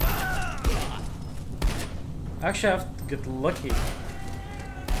 Actually, I have to get lucky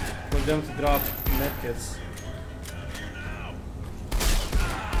for them to drop medkits.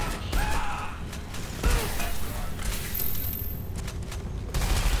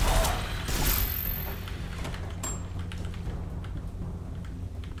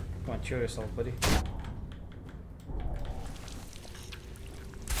 Come on, chill yourself, buddy.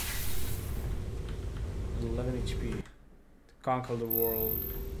 HP to conquer the world.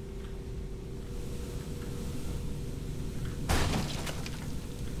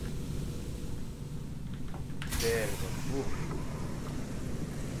 There we go. Ooh.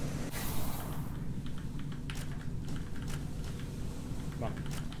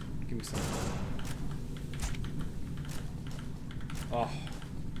 decent. Oh,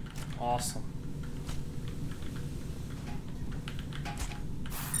 awesome.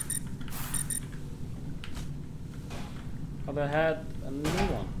 Oh, they had a new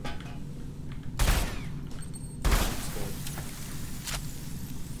one.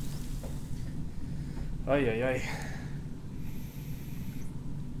 Ay, ay, ay.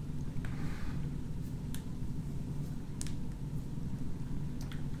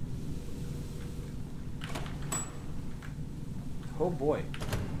 Oh boy,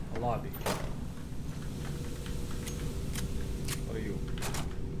 a lobby. What are you?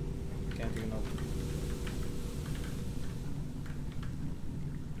 Can't even open.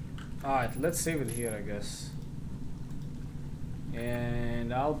 Alright, let's save it here, I guess.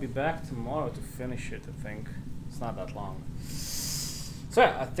 And I'll be back tomorrow to finish it, I think. It's not that long. So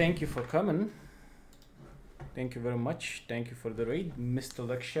yeah, I thank you for coming. Thank you very much. Thank you for the raid, Mr.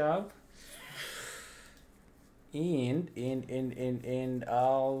 Lekshav. And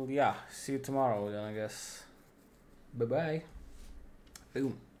I'll, yeah, see you tomorrow then, I guess. Bye bye.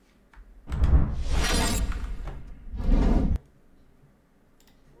 Boom.